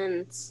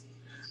since,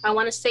 I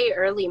want to say,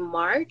 early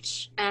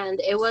March, and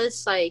it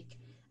was like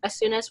as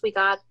soon as we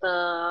got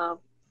the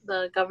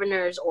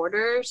governor's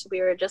orders,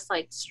 we were just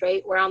like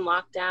straight, we're on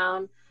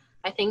lockdown.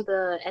 I think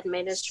the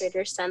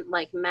administrator sent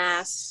like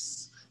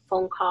mass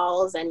phone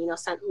calls and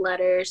sent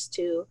letters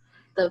to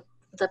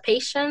the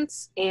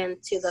patients and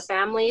to the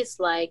families,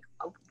 like,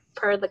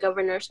 per the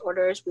governor's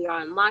orders, we are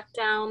on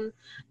lockdown.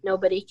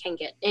 Nobody can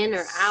get in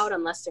or out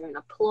unless they're an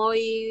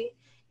employee.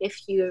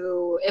 If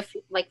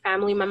like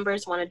family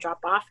members want to drop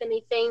off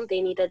anything,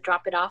 they need to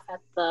drop it off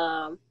at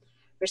the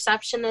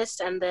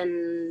receptionist, and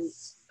then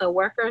the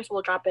workers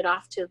will drop it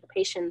off to the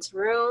patient's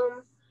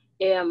room.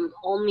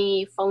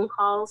 Only phone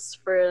calls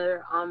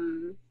for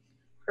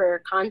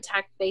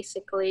contact,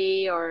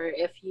 basically, or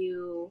if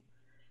you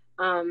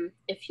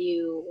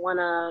want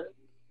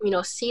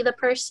to see the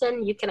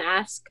person, you can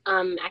ask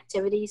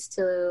activities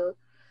to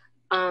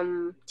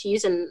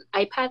use an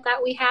iPad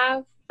that we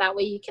have. That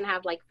way you can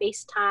have like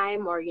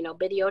FaceTime or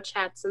video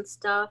chats and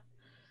stuff.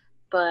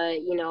 But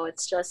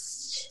it's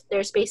just,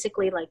 there's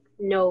basically like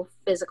no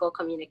physical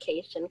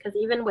communication, because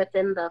even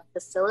within the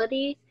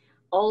facility,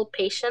 all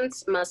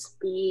patients must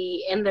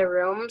be in their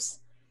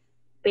rooms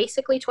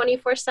basically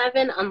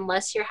 24/7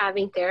 unless you're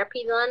having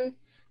therapy done,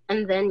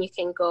 and then you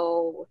can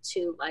go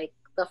to like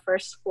the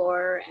first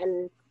floor.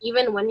 And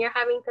even when you're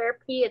having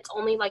therapy, it's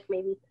only like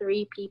maybe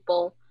 3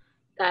 people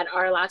that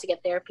are allowed to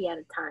get therapy at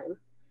a time,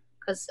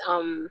 because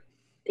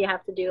they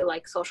have to do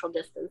like social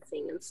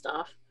distancing and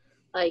stuff.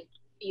 Like,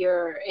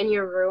 you're in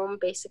your room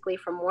basically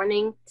from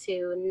morning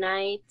to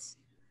night.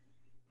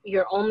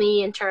 Your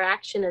only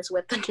interaction is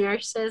with the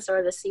nurses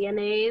or the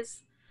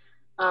CNAs.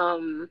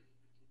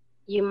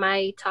 You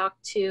might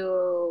talk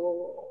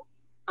to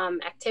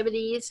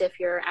activities if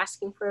you're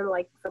asking for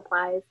like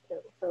supplies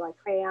for like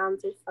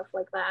crayons or stuff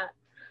like that.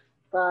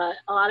 But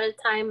a lot of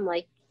the time,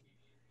 like,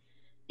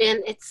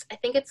 and I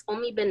think it's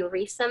only been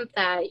recent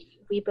that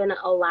we've been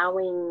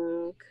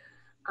allowing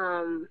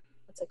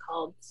what's it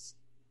called,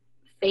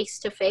 face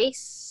to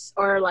face,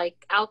 or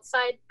like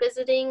outside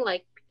visiting.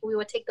 Like, we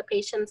would take the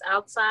patients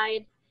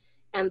outside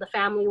and the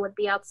family would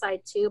be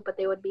outside too, but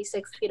they would be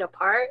 6 feet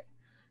apart.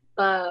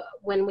 But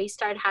when we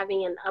started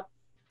having an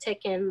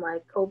uptick in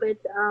like COVID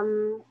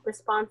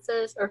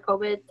responses or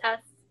COVID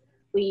tests,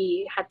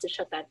 we had to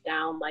shut that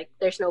down. Like,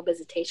 there's no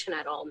visitation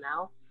at all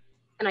now.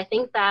 And I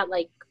think that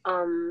like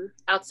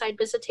outside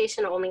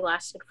visitation only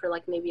lasted for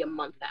like maybe a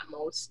month at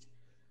most.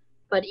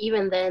 But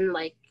even then,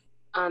 like,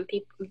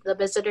 the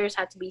visitors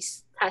had to be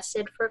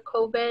tested for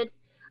COVID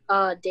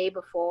a day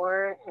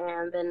before,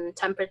 and then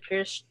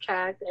temperatures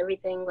checked,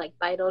 everything like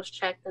vitals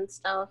checked and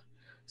stuff.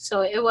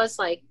 So it was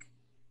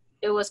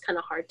kind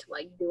of hard to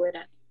like do it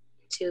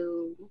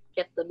to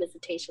get the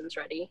visitations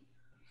ready.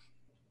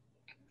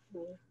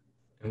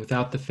 And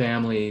without the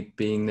family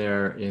being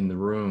there in the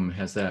room,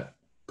 has that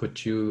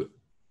put you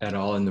at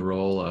all in the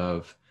role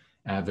of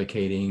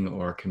advocating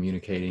or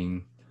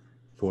communicating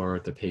for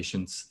the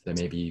patients that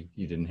maybe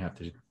you didn't have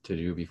to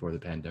do before the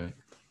pandemic?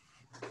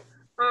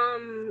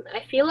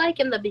 I feel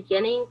like in the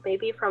beginning,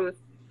 maybe from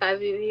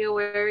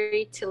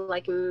February to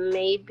like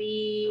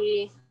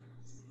maybe,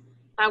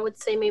 I would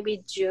say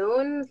maybe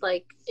June,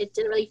 like, it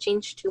didn't really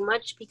change too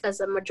much, because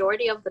the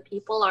majority of the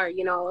people are,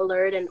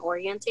 alert and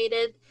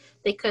orientated.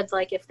 They could,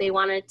 like, if they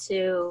wanted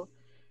to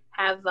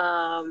have,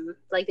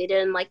 like, they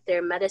didn't like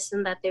their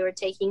medicine that they were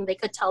taking, they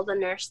could tell the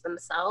nurse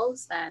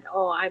themselves that,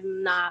 oh, I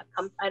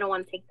don't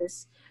want to take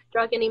this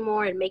drug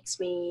anymore. It makes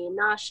me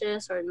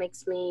nauseous, or it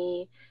makes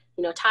me,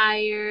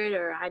 tired,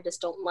 or I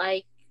just don't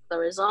like the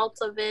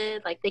results of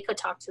it. Like, they could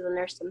talk to the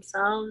nurse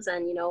themselves,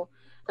 and,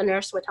 the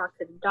nurse would talk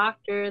to the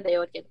doctor, they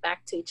would get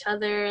back to each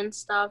other and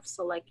stuff.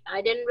 So like,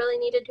 I didn't really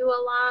need to do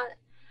a lot.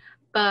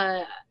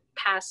 But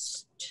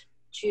past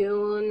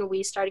June,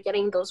 we started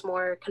getting those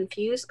more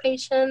confused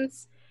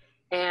patients,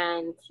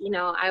 and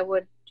I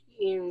would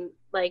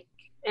like,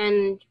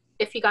 and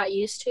if you got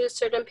used to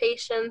certain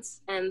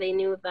patients and they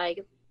knew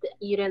like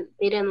they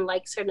didn't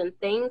like certain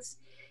things,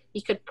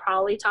 you could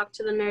probably talk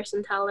to the nurse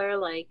and tell her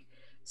like,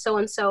 so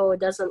and so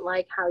doesn't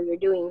like how you're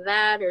doing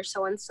that, or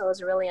so and so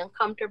is really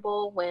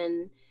uncomfortable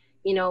when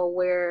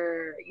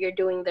where you're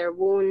doing their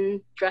wound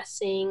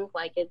dressing,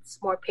 like it's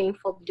more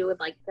painful to do it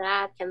like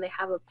that. Can they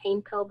have a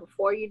pain pill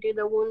before you do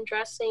the wound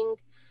dressing?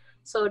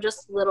 So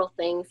just little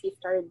things you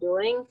started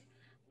doing.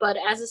 But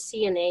as a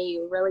CNA,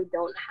 you really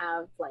don't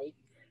have like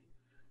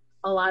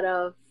a lot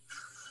of,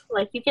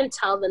 like, you can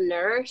tell the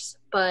nurse,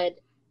 but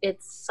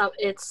it's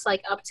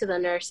like up to the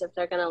nurse if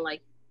they're gonna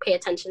like pay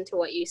attention to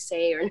what you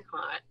say or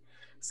not.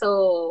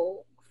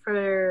 So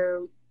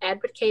for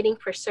advocating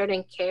for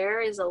certain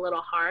care is a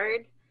little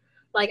hard.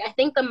 Like, I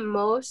think the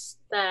most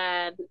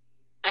that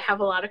I have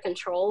a lot of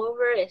control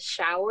over is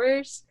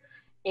showers.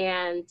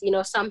 And,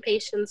 some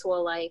patients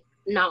will like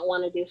not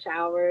want to do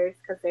showers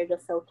because they're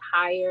just so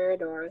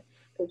tired, or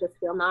they just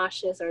feel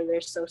nauseous, or they're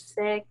so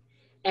sick.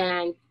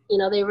 And,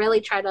 they really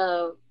try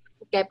to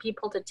get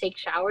people to take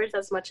showers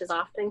as much as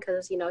often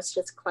because, it's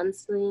just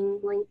cleansing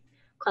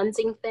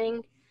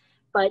thing.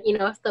 But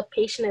if the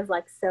patient is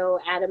like so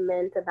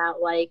adamant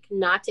about like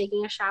not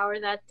taking a shower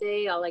that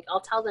day,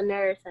 I'll tell the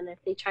nurse, and if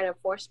they try to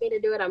force me to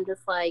do it, I'm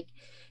just like,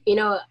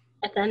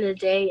 at the end of the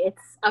day,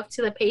 it's up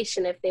to the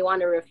patient if they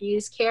want to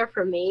refuse care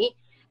from me.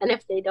 And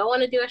if they don't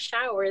want to do a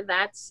shower,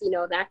 that's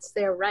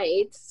their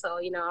right. So,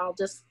 I'll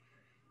just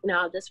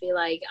be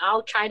like,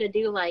 I'll try to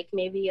do like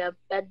maybe a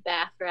bed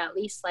bath, or at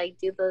least like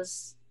do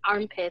those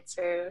armpits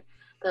or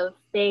the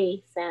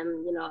face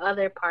and,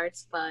 other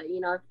parts. But,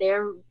 if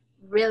they're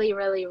really,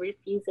 really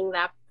refusing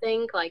that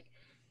thing, like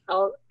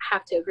I'll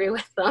have to agree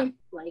with them.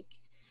 Like,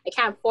 I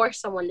can't force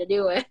someone to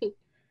do it.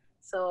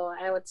 So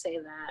I would say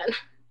that.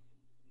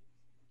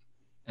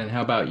 And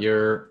how about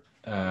your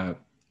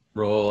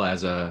role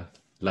as a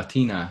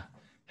Latina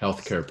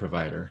healthcare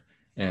provider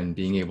and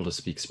being able to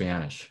speak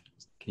Spanish?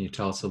 Can you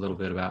tell us a little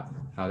bit about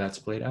how that's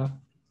played out?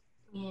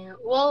 Yeah,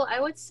 well, I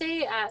would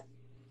say at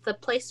the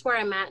place where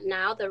I'm at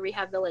now, the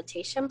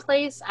rehabilitation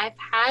place, I've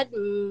had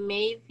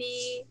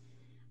maybe,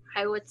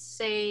 I would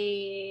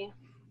say,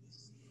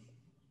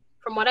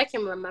 from what I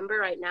can remember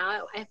right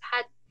now, I've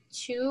had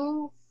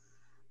two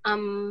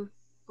um,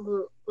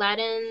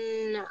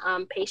 Latin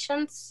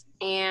patients,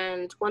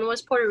 and one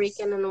was Puerto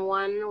Rican and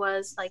one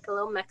was like a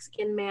little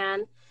Mexican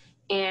man.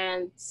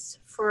 And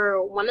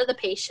for one of the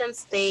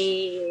patients,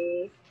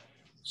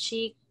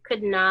 she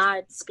could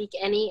not speak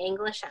any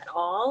English at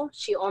all.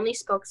 She only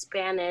spoke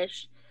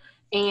Spanish.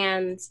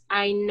 And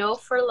I know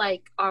for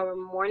like our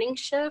morning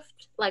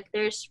shift, like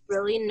there's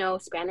really no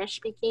Spanish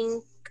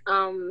speaking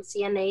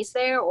CNAs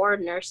there or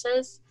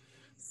nurses.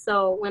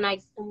 So when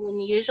I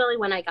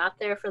got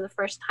there for the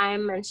first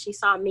time and she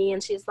saw me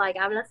and she's like,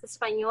 "Hablas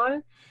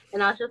español?"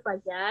 And I was just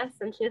like, "Yes."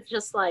 And she's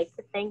just like,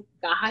 "Thank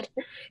God."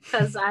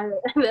 Because and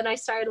then I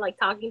started like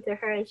talking to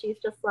her and she's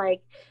just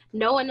like,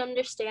 "No one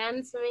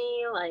understands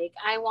me. Like,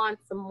 I want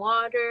some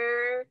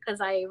water because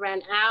I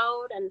ran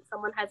out and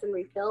someone hasn't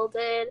refilled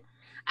it.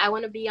 I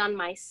want to be on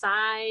my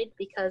side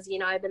because,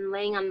 I've been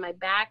laying on my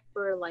back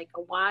for like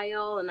a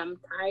while and I'm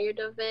tired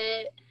of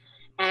it."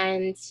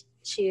 And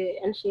she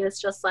was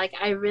just like,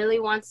 "I really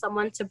want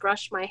someone to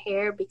brush my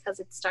hair because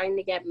it's starting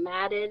to get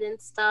matted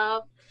and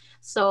stuff."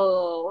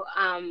 So,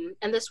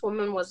 and this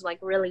woman was like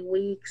really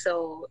weak.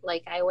 So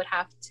like I would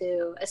have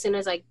to, as soon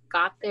as I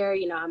got there,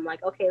 I'm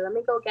like, "Okay, let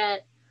me go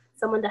get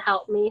someone to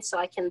help me so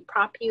I can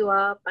prop you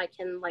up. I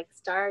can like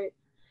start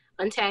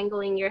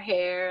untangling your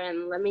hair,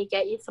 and let me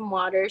get you some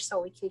water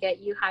so we can get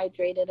you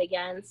hydrated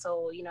again.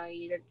 So,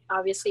 you're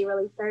obviously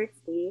really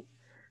thirsty."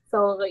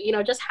 So,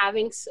 just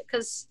having,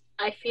 because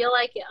I feel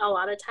like a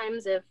lot of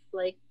times if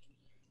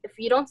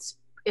you don't,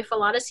 if a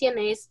lot of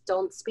CNAs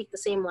don't speak the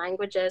same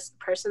language as the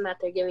person that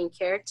they're giving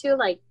care to,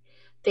 like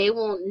they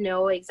won't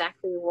know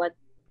exactly what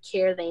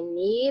care they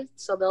need.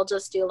 So they'll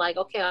just do like,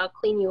 "Okay, I'll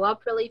clean you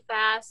up really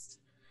fast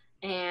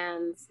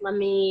and let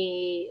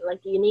me,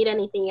 like, do you need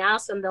anything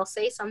else?" And they'll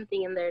say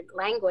something in their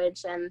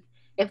language, and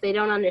if they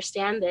don't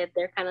understand it,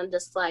 they're kind of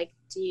just like,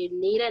 "Do you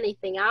need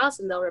anything else?"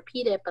 And they'll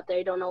repeat it, but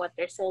they don't know what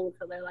they're saying.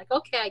 So they're like,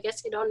 "Okay, I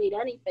guess you don't need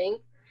anything."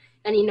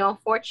 And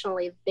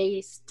unfortunately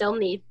they still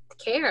need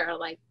care.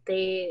 Like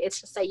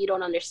it's just that you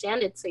don't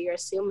understand it, so you're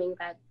assuming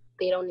that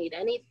they don't need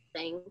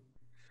anything.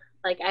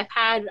 Like I've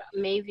had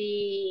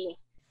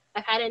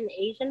an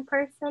Asian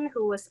person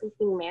who was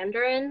speaking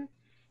Mandarin,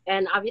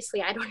 and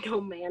obviously I don't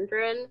know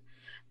Mandarin,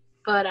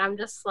 but I'm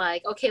just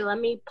like, "Okay, let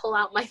me pull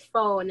out my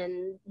phone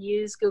and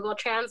use Google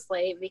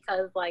Translate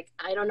because like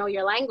I don't know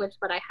your language,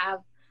 but I have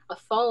a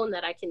phone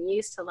that I can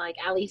use to like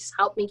at least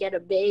help me get a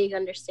big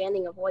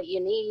understanding of what you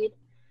need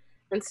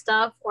and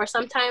stuff." Or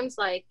sometimes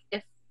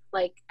if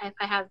I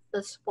have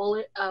the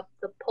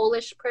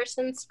Polish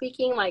person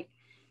speaking, like,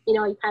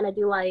 you kind of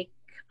do like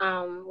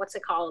what's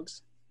it called,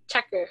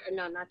 checker,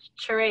 no, not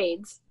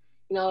charades.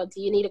 Do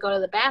you need to go to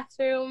the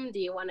bathroom? Do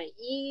you want to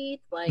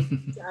eat? Like,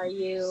 are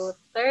you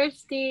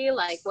thirsty?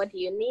 Like, what do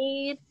you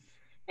need?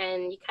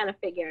 And you kind of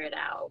figure it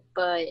out.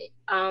 But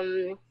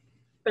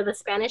for the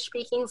Spanish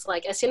speakings,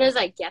 like as soon as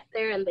I get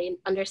there and they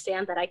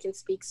understand that I can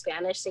speak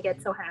Spanish, they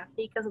get so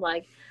happy because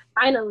like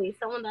finally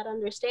someone that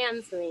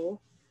understands me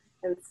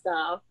and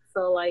stuff.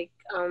 So like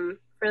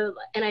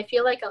and I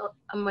feel like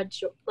a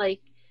major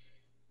like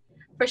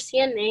for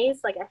CNAs,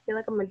 like I feel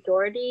like a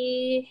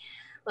majority,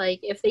 like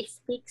if they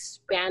speak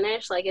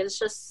Spanish, like it's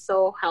just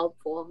so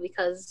helpful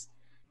because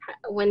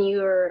when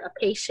you're a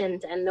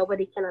patient and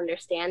nobody can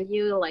understand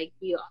you, like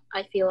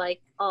I feel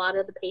like a lot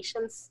of the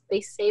patients, they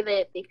say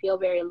that they feel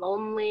very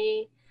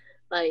lonely,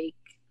 like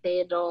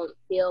they don't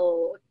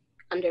feel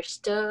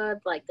understood,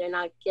 like they're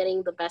not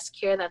getting the best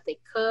care that they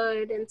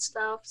could and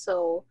stuff.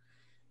 So,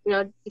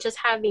 just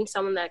having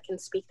someone that can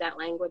speak that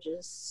language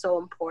is so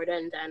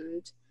important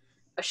and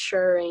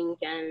assuring,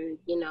 and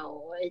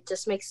it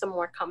just makes them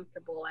more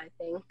comfortable, I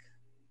think.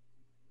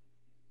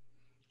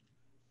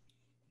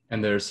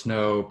 And there's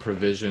no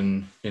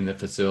provision in the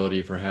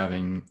facility for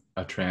having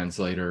a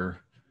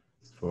translator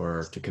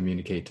to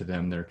communicate to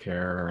them their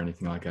care or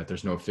anything like that.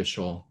 There's no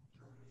official.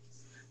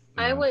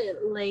 I would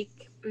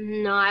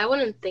no, I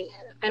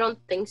don't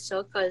think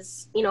so,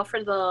 because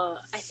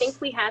I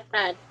think we had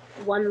that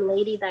one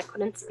lady that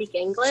couldn't speak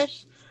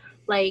English.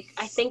 Like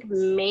I think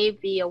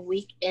maybe a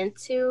week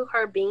into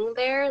her being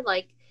there,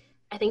 like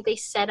I think they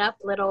set up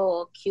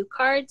little cue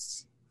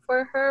cards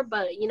for her,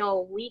 but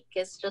a week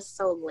is just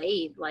so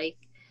late. Like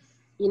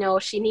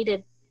she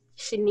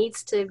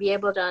needs to be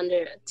able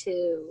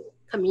to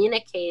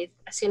communicate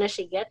as soon as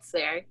she gets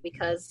there,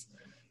 because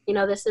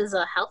this is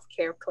a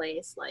healthcare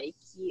place.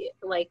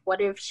 Like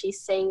what if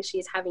she's saying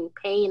she's having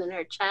pain in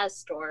her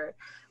chest, or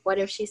what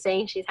if she's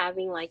saying she's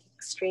having like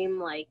extreme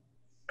like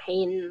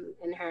pain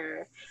in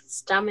her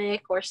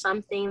stomach or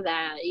something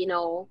that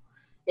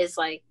is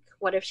like,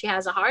 what if she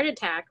has a heart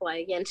attack,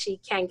 like, and she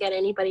can't get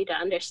anybody to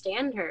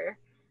understand her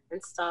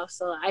and stuff.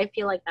 So I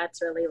feel like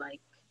that's really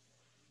like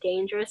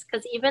dangerous,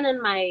 because even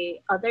in my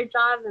other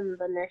job in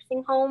the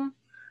nursing home,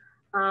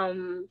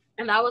 and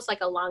that was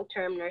like a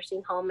long-term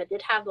nursing home, it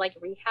did have like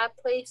rehab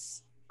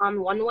place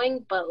on one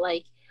wing, but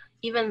like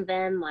even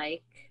then,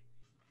 like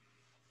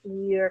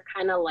you're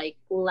kind of like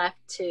left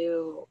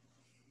to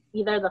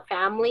either the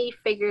family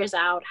figures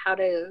out how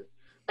to,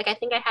 like I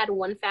think I had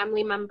one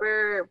family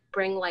member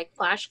bring like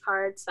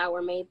flashcards that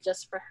were made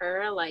just for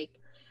her, like,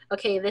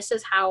 okay, this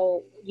is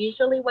how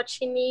usually what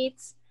she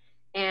needs,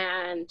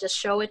 and just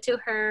show it to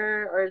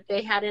her. Or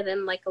they had it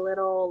in like a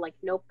little like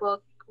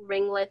notebook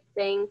ringlet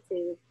thing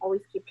to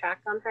always keep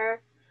track on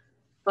her.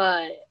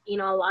 But a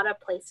lot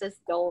of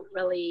places don't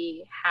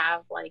really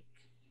have like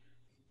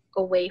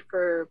a way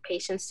for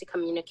patients to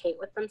communicate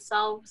with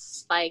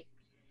themselves. Like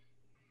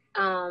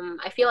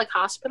I feel like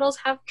hospitals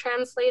have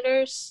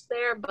translators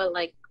there, but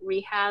like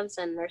rehabs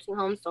and nursing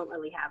homes don't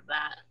really have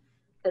that,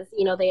 because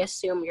they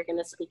assume you're going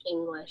to speak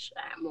English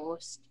at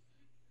most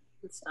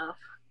and stuff.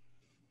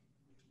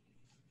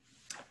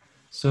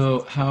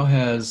 So how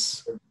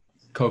has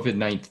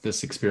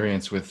this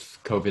experience with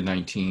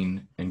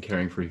COVID-19 and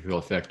caring for people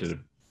affected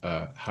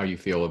how you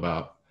feel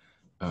about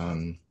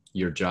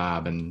your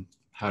job, and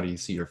how do you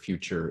see your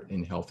future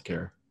in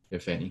healthcare,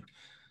 if any?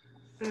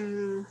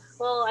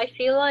 Well, I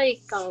feel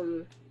like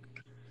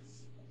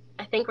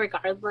I think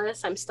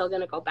regardless, I'm still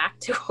gonna go back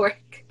to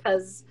work,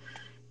 because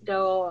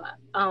though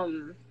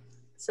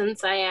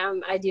since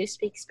I do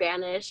speak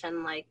Spanish,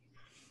 and like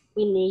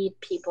we need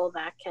people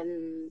that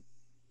can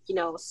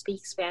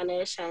speak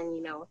Spanish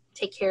and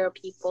take care of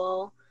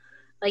people.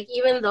 Like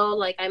even though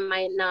like I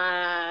might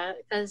not,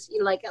 because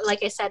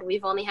like I said,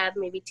 we've only had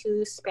maybe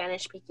 2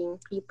 Spanish speaking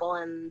people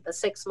in the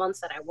 6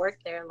 months that I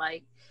worked there.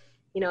 Like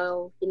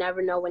you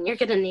never know when you're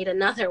gonna need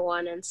another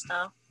one and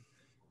stuff.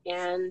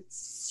 And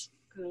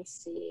let me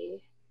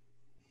see.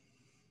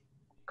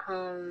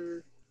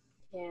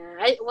 Yeah,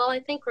 I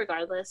think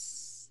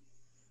regardless,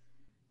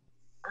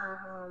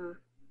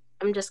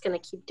 I'm just gonna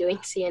keep doing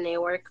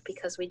CNA work,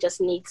 because we just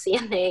need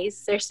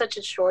CNAs. There's such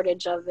a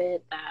shortage of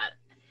it that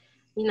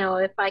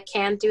if I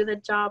can do the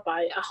job,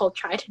 I'll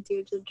try to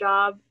do the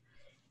job.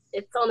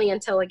 It's only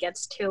until it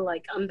gets too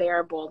like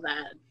unbearable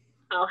that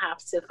I'll have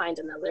to find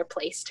another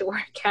place to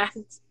work at.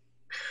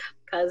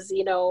 Because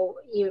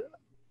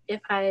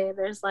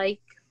there's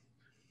like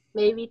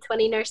maybe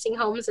 20 nursing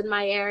homes in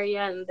my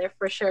area, and they're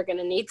for sure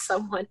gonna need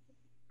someone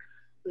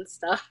and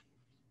stuff.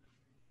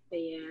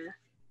 But yeah.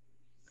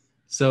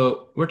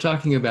 So we're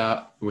talking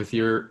about, with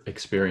your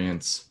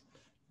experience,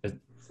 the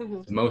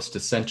most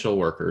essential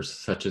workers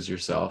such as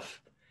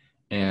yourself,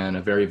 and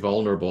a very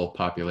vulnerable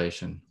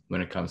population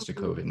when it comes to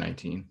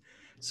COVID-19.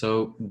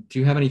 So do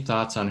you have any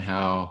thoughts on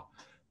how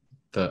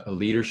the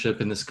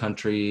leadership in this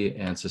country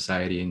and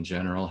society in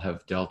general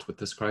have dealt with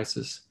this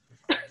crisis?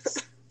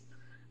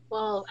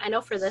 Well, I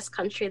know for this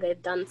country,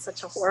 they've done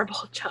such a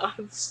horrible job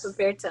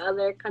compared to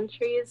other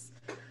countries.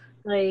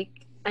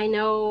 Like, I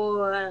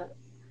know,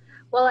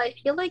 well, I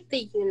feel like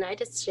the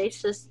United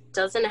States just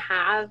doesn't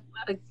have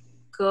a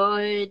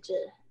good,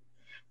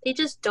 they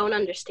just don't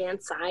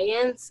understand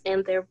science,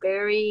 and they're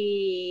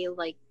very,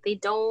 like, they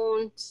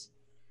don't,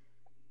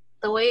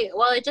 the way,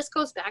 well, it just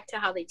goes back to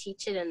how they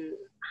teach it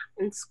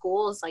in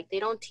schools. Like, they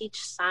don't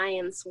teach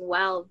science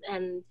well,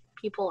 and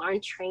people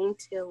aren't trained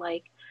to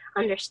like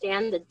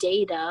understand the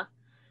data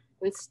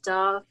and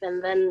stuff.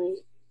 And then,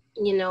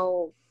 you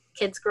know,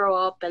 kids grow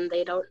up and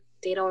they don't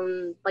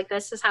like,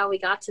 this is how we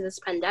got to this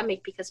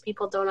pandemic, because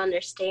people don't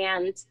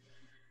understand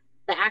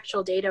the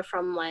actual data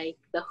from like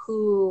the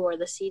WHO or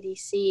the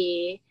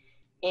CDC.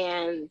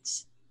 And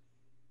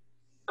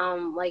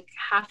like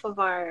half of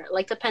our,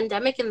 like, the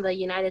pandemic in the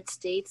United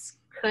States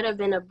could have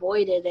been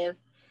avoided if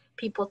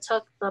people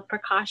took the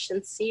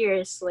precautions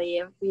seriously.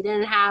 If we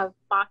didn't have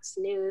Fox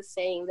News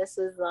saying this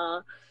is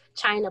a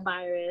China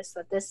virus,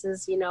 that this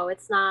is, you know,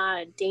 it's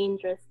not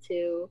dangerous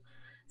to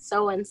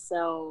so and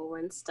so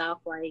and stuff.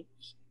 Like,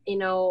 you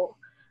know,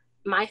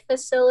 my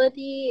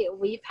facility,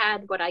 we've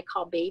had what I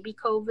call baby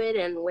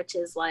COVID, and which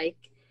is like,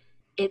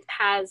 it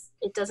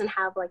doesn't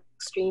have like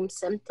extreme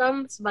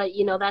symptoms, but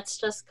you know, that's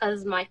just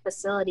because my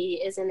facility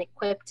isn't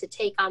equipped to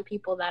take on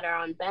people that are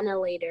on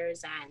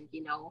ventilators and,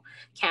 you know,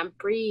 can't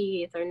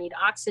breathe or need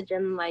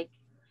oxygen like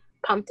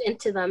pumped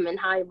into them in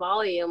high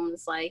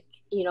volumes. Like,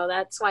 you know,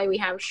 that's why we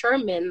have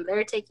Sherman.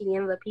 They're taking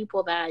in the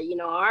people that, you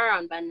know, are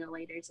on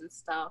ventilators and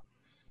stuff.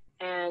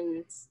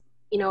 And,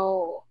 you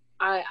know,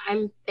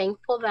 I'm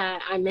thankful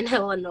that I'm in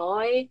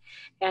Illinois,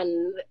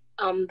 and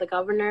the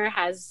governor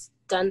has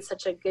done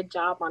such a good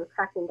job on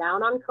cracking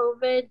down on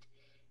COVID.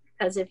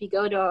 Because if you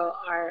go to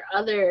our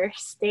other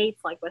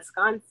states like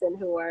Wisconsin,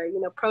 who are, you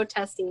know,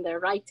 protesting their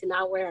right to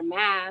not wear a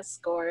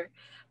mask, or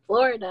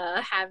Florida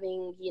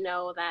having, you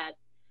know, that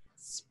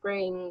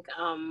spring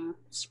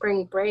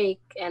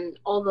break, and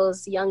all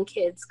those young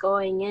kids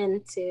going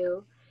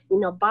into, you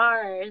know,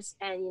 bars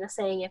and, you know,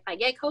 saying, if I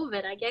get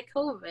COVID, I get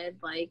COVID.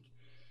 Like,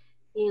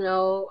 you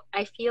know,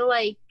 I feel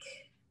like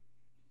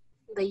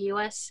the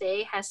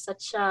USA has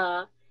such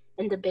a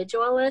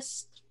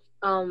individualist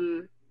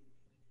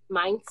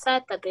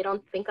mindset that they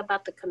don't think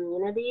about the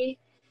community.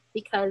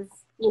 Because,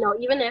 you know,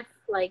 even if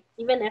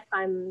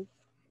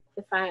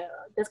if I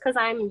just because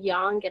I'm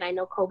young and I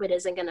know COVID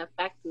isn't going to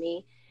affect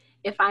me,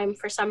 if I'm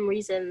for some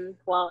reason,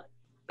 well,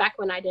 back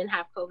when I didn't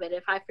have COVID,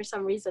 if I for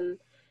some reason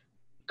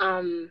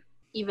um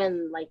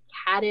even like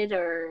had it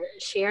or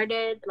shared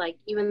it, like,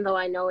 even though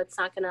I know it's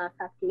not going to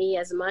affect me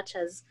as much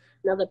as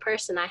another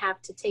person, I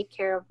have to take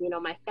care of, you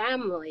know, my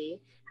family,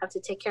 have to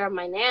take care of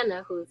my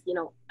nana, who's, you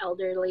know,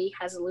 elderly,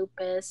 has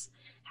lupus,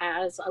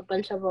 has a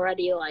bunch of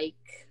already like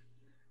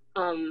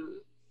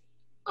um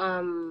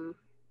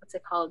what's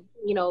it called,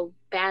 you know,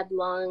 bad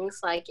lungs.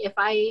 Like, if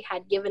I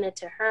had given it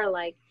to her,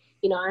 like,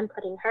 you know, I'm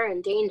putting her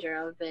in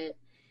danger of it.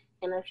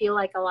 And I feel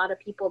like a lot of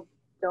people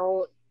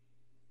don't,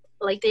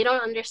 like, they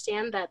don't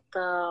understand that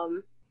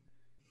the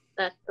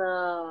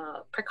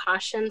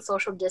precaution,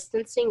 social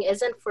distancing,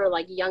 isn't for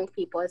like young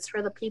people. It's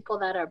for the people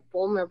that are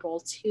vulnerable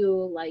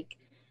to like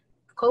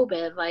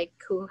COVID, like,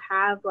 who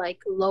have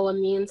like low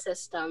immune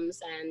systems.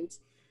 And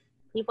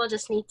people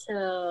just need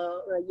to,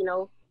 you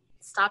know,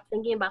 stop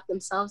thinking about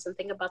themselves and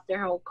think about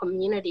their whole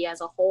community as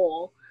a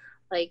whole.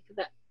 Like,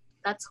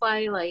 that's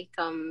why, like,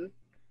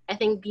 I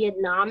think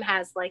Vietnam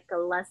has like a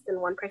less than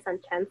 1%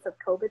 chance of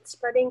COVID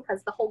spreading,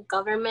 because the whole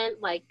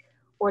government like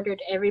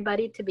ordered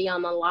everybody to be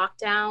on a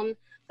lockdown.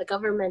 The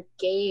government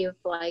gave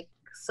like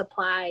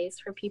supplies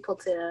for people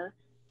to,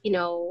 you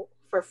know,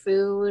 for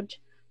food,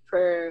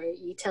 for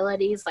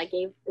utilities. Like,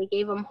 they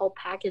gave them whole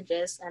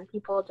packages, and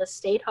people just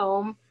stayed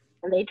home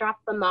and they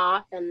dropped them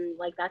off. And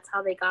like, that's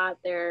how they got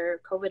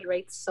their COVID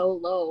rates so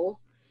low.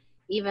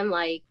 Even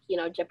like, you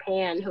know,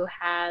 Japan, who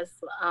has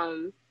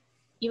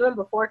even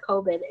before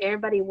COVID,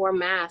 everybody wore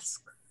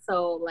masks,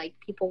 so like,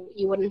 people,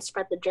 you wouldn't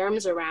spread the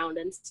germs around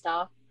and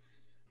stuff.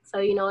 So,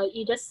 you know,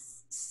 you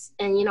just,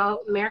 and, you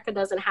know, America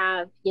doesn't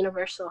have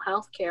universal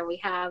health care. We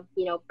have,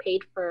 you know,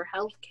 paid for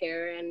health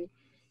care. And,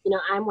 you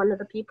know, I'm one of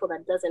the people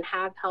that doesn't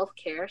have health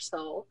care.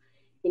 So,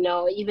 you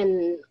know,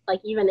 even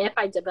if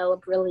I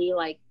develop really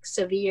like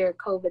severe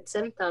COVID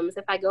symptoms,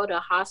 if I go to a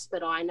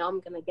hospital, I know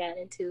I'm going to get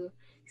into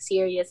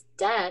serious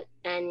debt.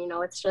 And, you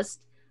know, it's just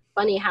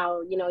funny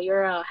how, you know,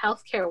 you're a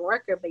healthcare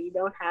worker, but you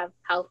don't have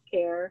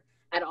healthcare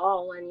at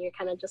all. And you're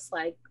kind of just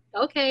like,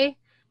 okay,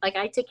 like,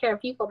 I take care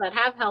of people that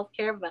have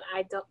healthcare, but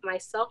I don't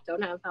myself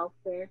don't have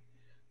healthcare.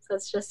 So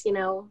it's just, you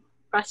know,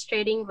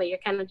 frustrating, but you're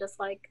kind of just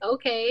like,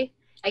 okay,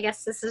 I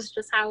guess this is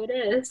just how it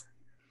is.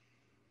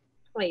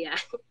 But yeah,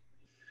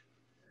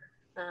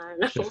 I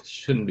don't know.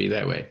 Shouldn't be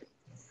that way.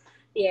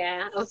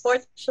 Yeah,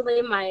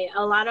 unfortunately,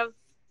 a lot of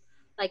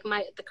like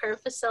the current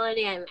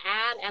facility I'm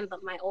at and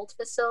my old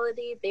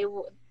facility,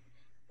 the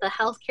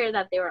healthcare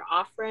that they were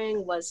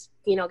offering was,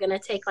 you know, gonna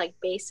take like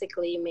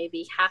basically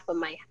maybe half of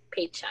my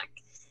paycheck.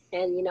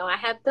 And, you know, I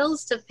have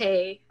bills to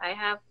pay. I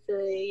have to,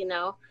 you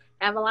know,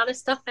 I have a lot of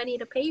stuff I need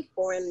to pay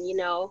for. And, you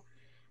know,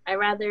 I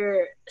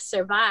rather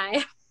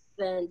survive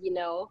than, you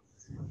know,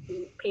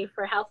 pay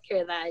for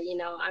healthcare that, you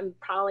know, I'm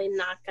probably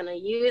not going to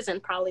use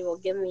and probably will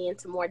give me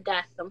into more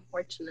debt,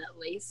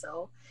 unfortunately.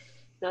 So,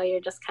 you know,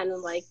 you're just kind of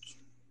like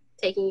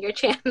taking your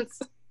chance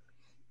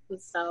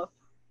and stuff.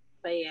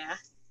 But yeah,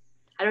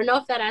 I don't know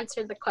if that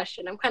answered the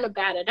question. I'm kind of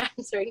bad at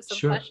answering some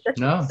Sure. questions.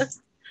 No,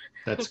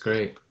 that's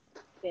great.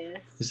 Yeah.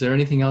 Is there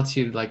anything else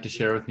you'd like to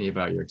share with me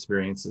about your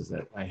experiences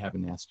that I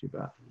haven't asked you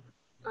about?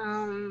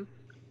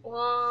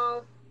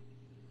 Well,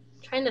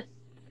 trying to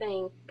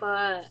think,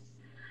 but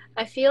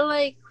I feel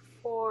like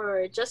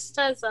for just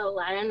as a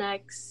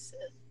Latinx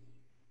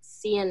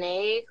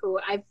CNA who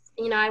I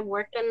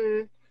worked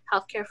in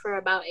healthcare for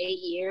about 8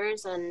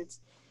 years, and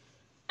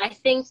I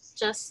think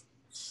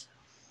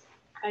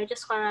I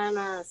just want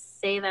to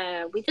say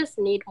that we just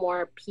need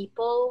more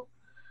people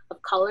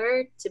of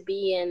color to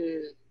be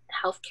in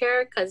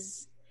healthcare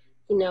because,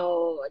 you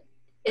know,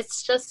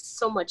 it's just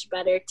so much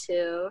better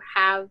to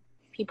have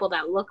people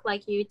that look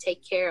like you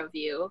take care of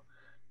you.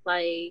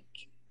 Like,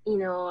 you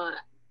know,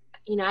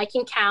 I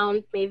can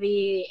count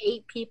maybe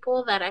 8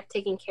 people that I've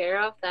taken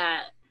care of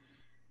that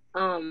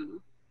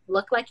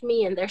look like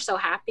me, and they're so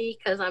happy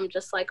because I'm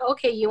just like,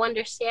 okay, you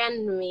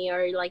understand me,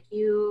 or like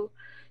you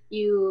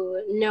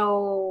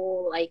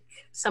know like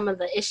some of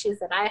the issues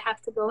that I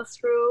have to go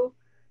through,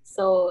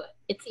 so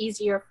it's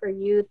easier for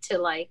you to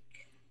like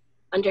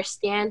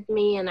understand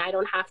me, and I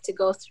don't have to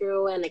go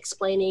through and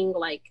explaining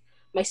like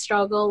my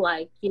struggle,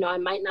 like, I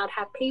might not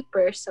have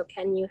papers, so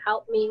can you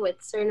help me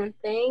with certain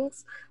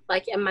things?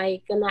 Like, am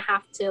I gonna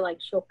have to like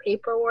show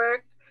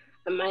paperwork?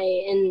 Am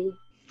I in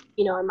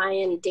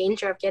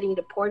danger of getting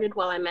deported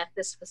while I'm at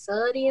this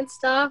facility and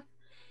stuff?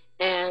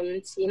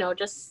 And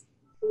just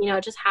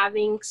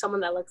having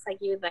someone that looks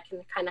like you that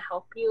can kind of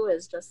help you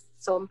is just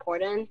so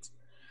important.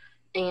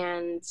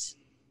 And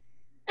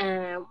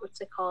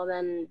what's it called?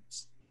 And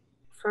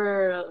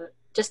for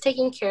just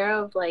taking care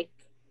of like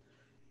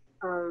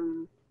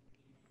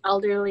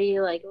elderly,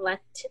 like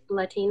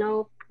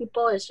Latino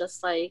people, is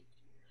just like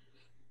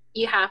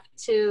you have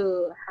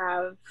to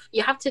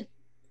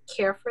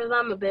care for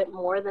them a bit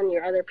more than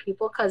your other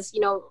people, because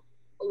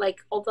like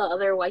all the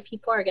other white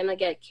people are gonna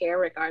get care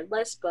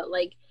regardless, but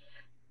like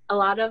a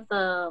lot of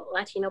the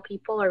Latino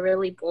people are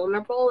really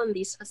vulnerable in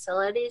these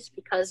facilities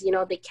because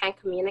they can't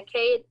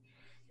communicate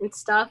and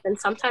stuff, and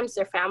sometimes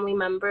their family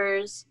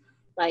members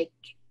like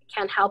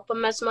can't help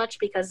them as much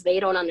because they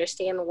don't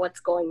understand what's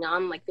going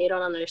on, like they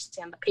don't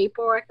understand the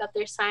paperwork that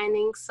they're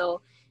signing.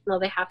 So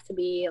they have to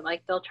be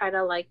like, they'll try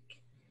to like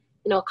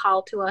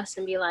call to us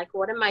and be like,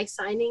 what am I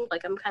signing?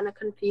 Like, I'm kind of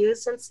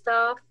confused and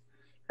stuff.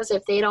 Because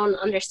if they don't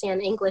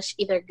understand English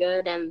either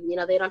good, and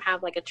they don't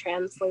have like a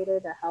translator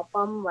to help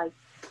them, like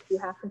you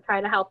have to try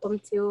to help them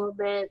too a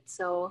bit.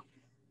 So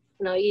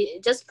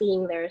just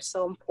being there is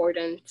so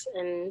important,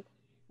 and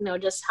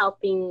just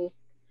helping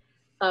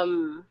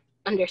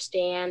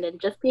understand and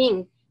just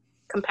being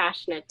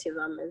compassionate to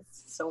them is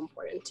so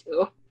important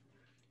too.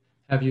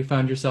 Have you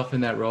found yourself in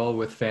that role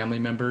with family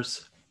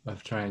members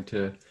of trying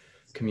to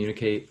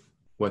communicate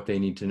what they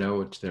need to know,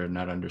 which they're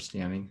not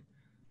understanding?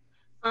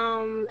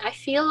 I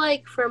feel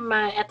like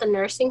at the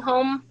nursing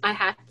home,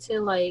 I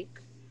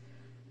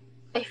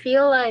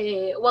feel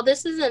like, well,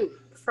 this isn't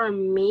for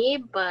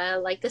me,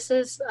 but like this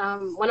is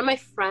one of my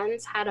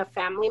friends had a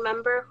family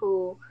member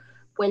who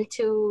went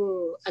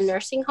to a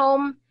nursing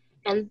home,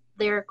 and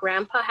their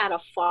grandpa had a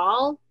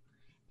fall,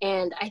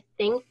 and I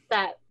think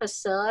that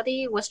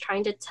facility was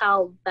trying to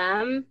tell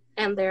them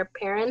and their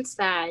parents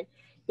that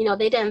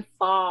they didn't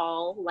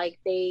fall, like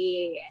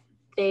they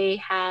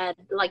had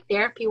like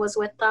therapy was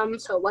with them,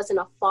 so it wasn't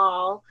a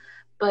fall.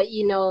 But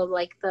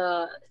like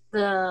her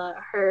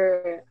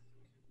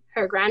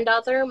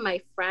granddaughter,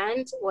 my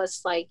friend,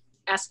 was like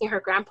asking her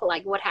grandpa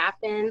like, what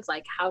happened,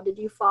 like how did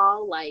you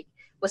fall, like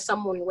was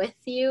someone with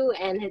you?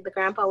 And the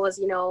grandpa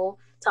was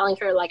telling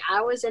her like,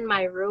 I was in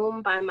my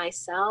room by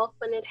myself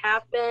when it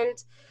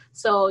happened.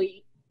 So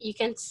you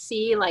can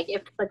see like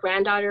if the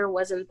granddaughter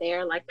wasn't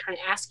there, like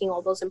asking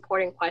all those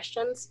important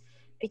questions,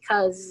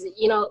 because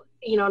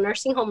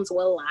nursing homes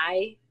will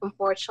lie,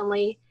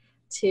 unfortunately,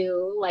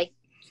 to like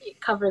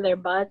cover their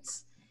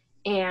butts.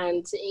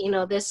 And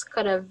this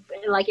could have,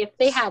 like, if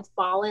they had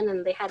fallen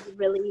and they had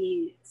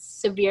really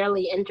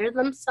severely injured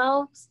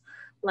themselves,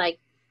 like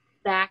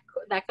that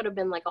could have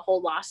been like a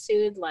whole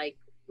lawsuit, like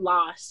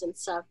lost and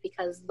stuff,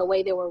 because the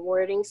way they were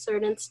wording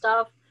certain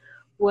stuff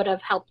would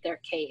have helped their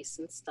case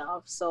and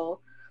stuff.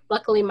 So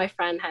luckily my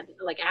friend had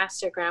like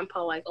asked her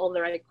grandpa like all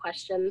the right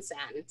questions,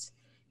 and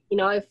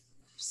if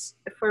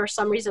for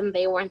some reason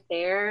they weren't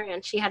there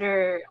and she had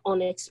her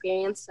own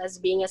experience as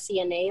being a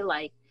CNA,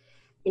 like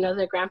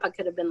their grandpa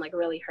could have been like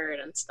really hurt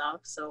and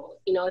stuff. So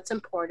it's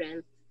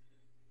important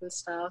and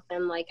stuff.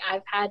 And like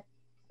I've had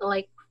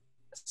like,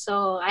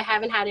 so I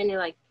haven't had any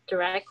like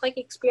direct like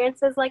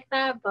experiences like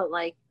that, but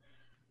like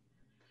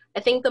I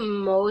think the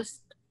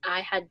most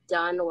I had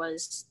done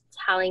was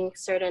telling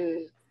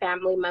certain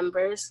family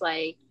members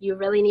like, you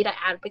really need to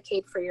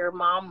advocate for your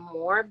mom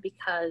more,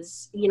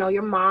 because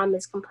your mom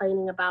is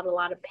complaining about a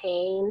lot of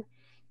pain.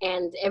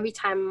 And every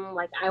time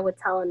like I would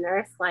tell a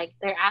nurse, like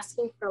they're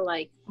asking for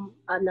like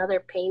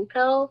another pain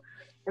pill,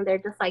 and they're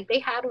just like, they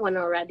had one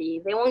already,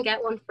 they won't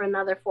get one for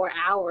another 4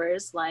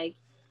 hours. Like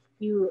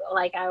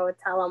I would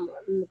tell them,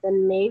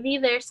 then maybe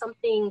there's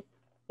something,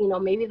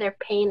 maybe their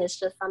pain is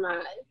just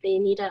they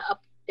need to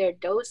their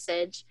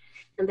dosage,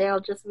 and they'll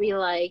just be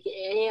like,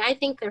 I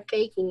think they're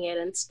faking it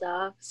and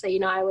stuff. So,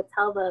 I would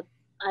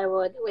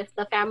if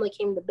the family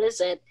came to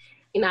visit,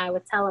 I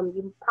would tell them,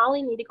 you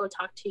probably need to go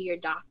talk to your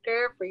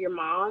doctor for your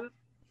mom,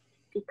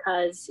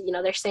 because,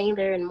 they're saying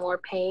they're in more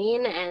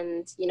pain.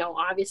 And,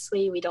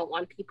 obviously we don't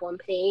want people in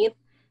pain,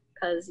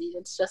 because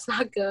it's just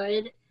not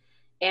good.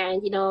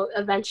 And,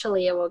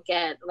 eventually it will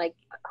get, like,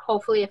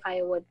 hopefully if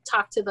I would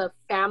talk to the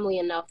family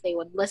enough, they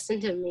would listen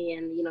to me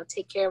and,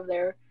 take care of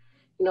their,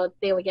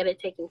 they would get it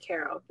taken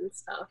care of and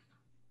stuff.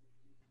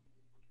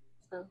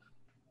 So.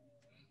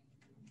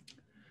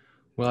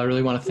 Well, I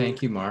really want to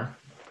thank you, Mar,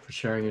 for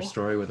sharing your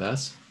story with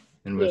us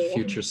and with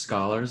future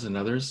scholars and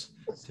others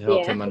to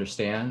help them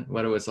understand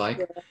what it was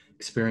like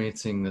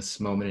experiencing this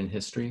moment in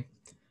history.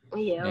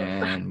 Yeah.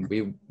 And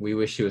we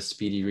wish you a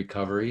speedy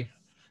recovery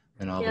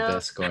and all the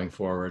best going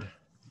forward.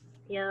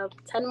 Yeah,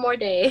 10 more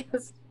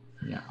days.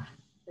 Yeah.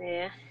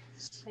 Yeah.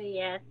 So,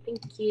 yeah,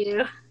 thank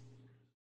you.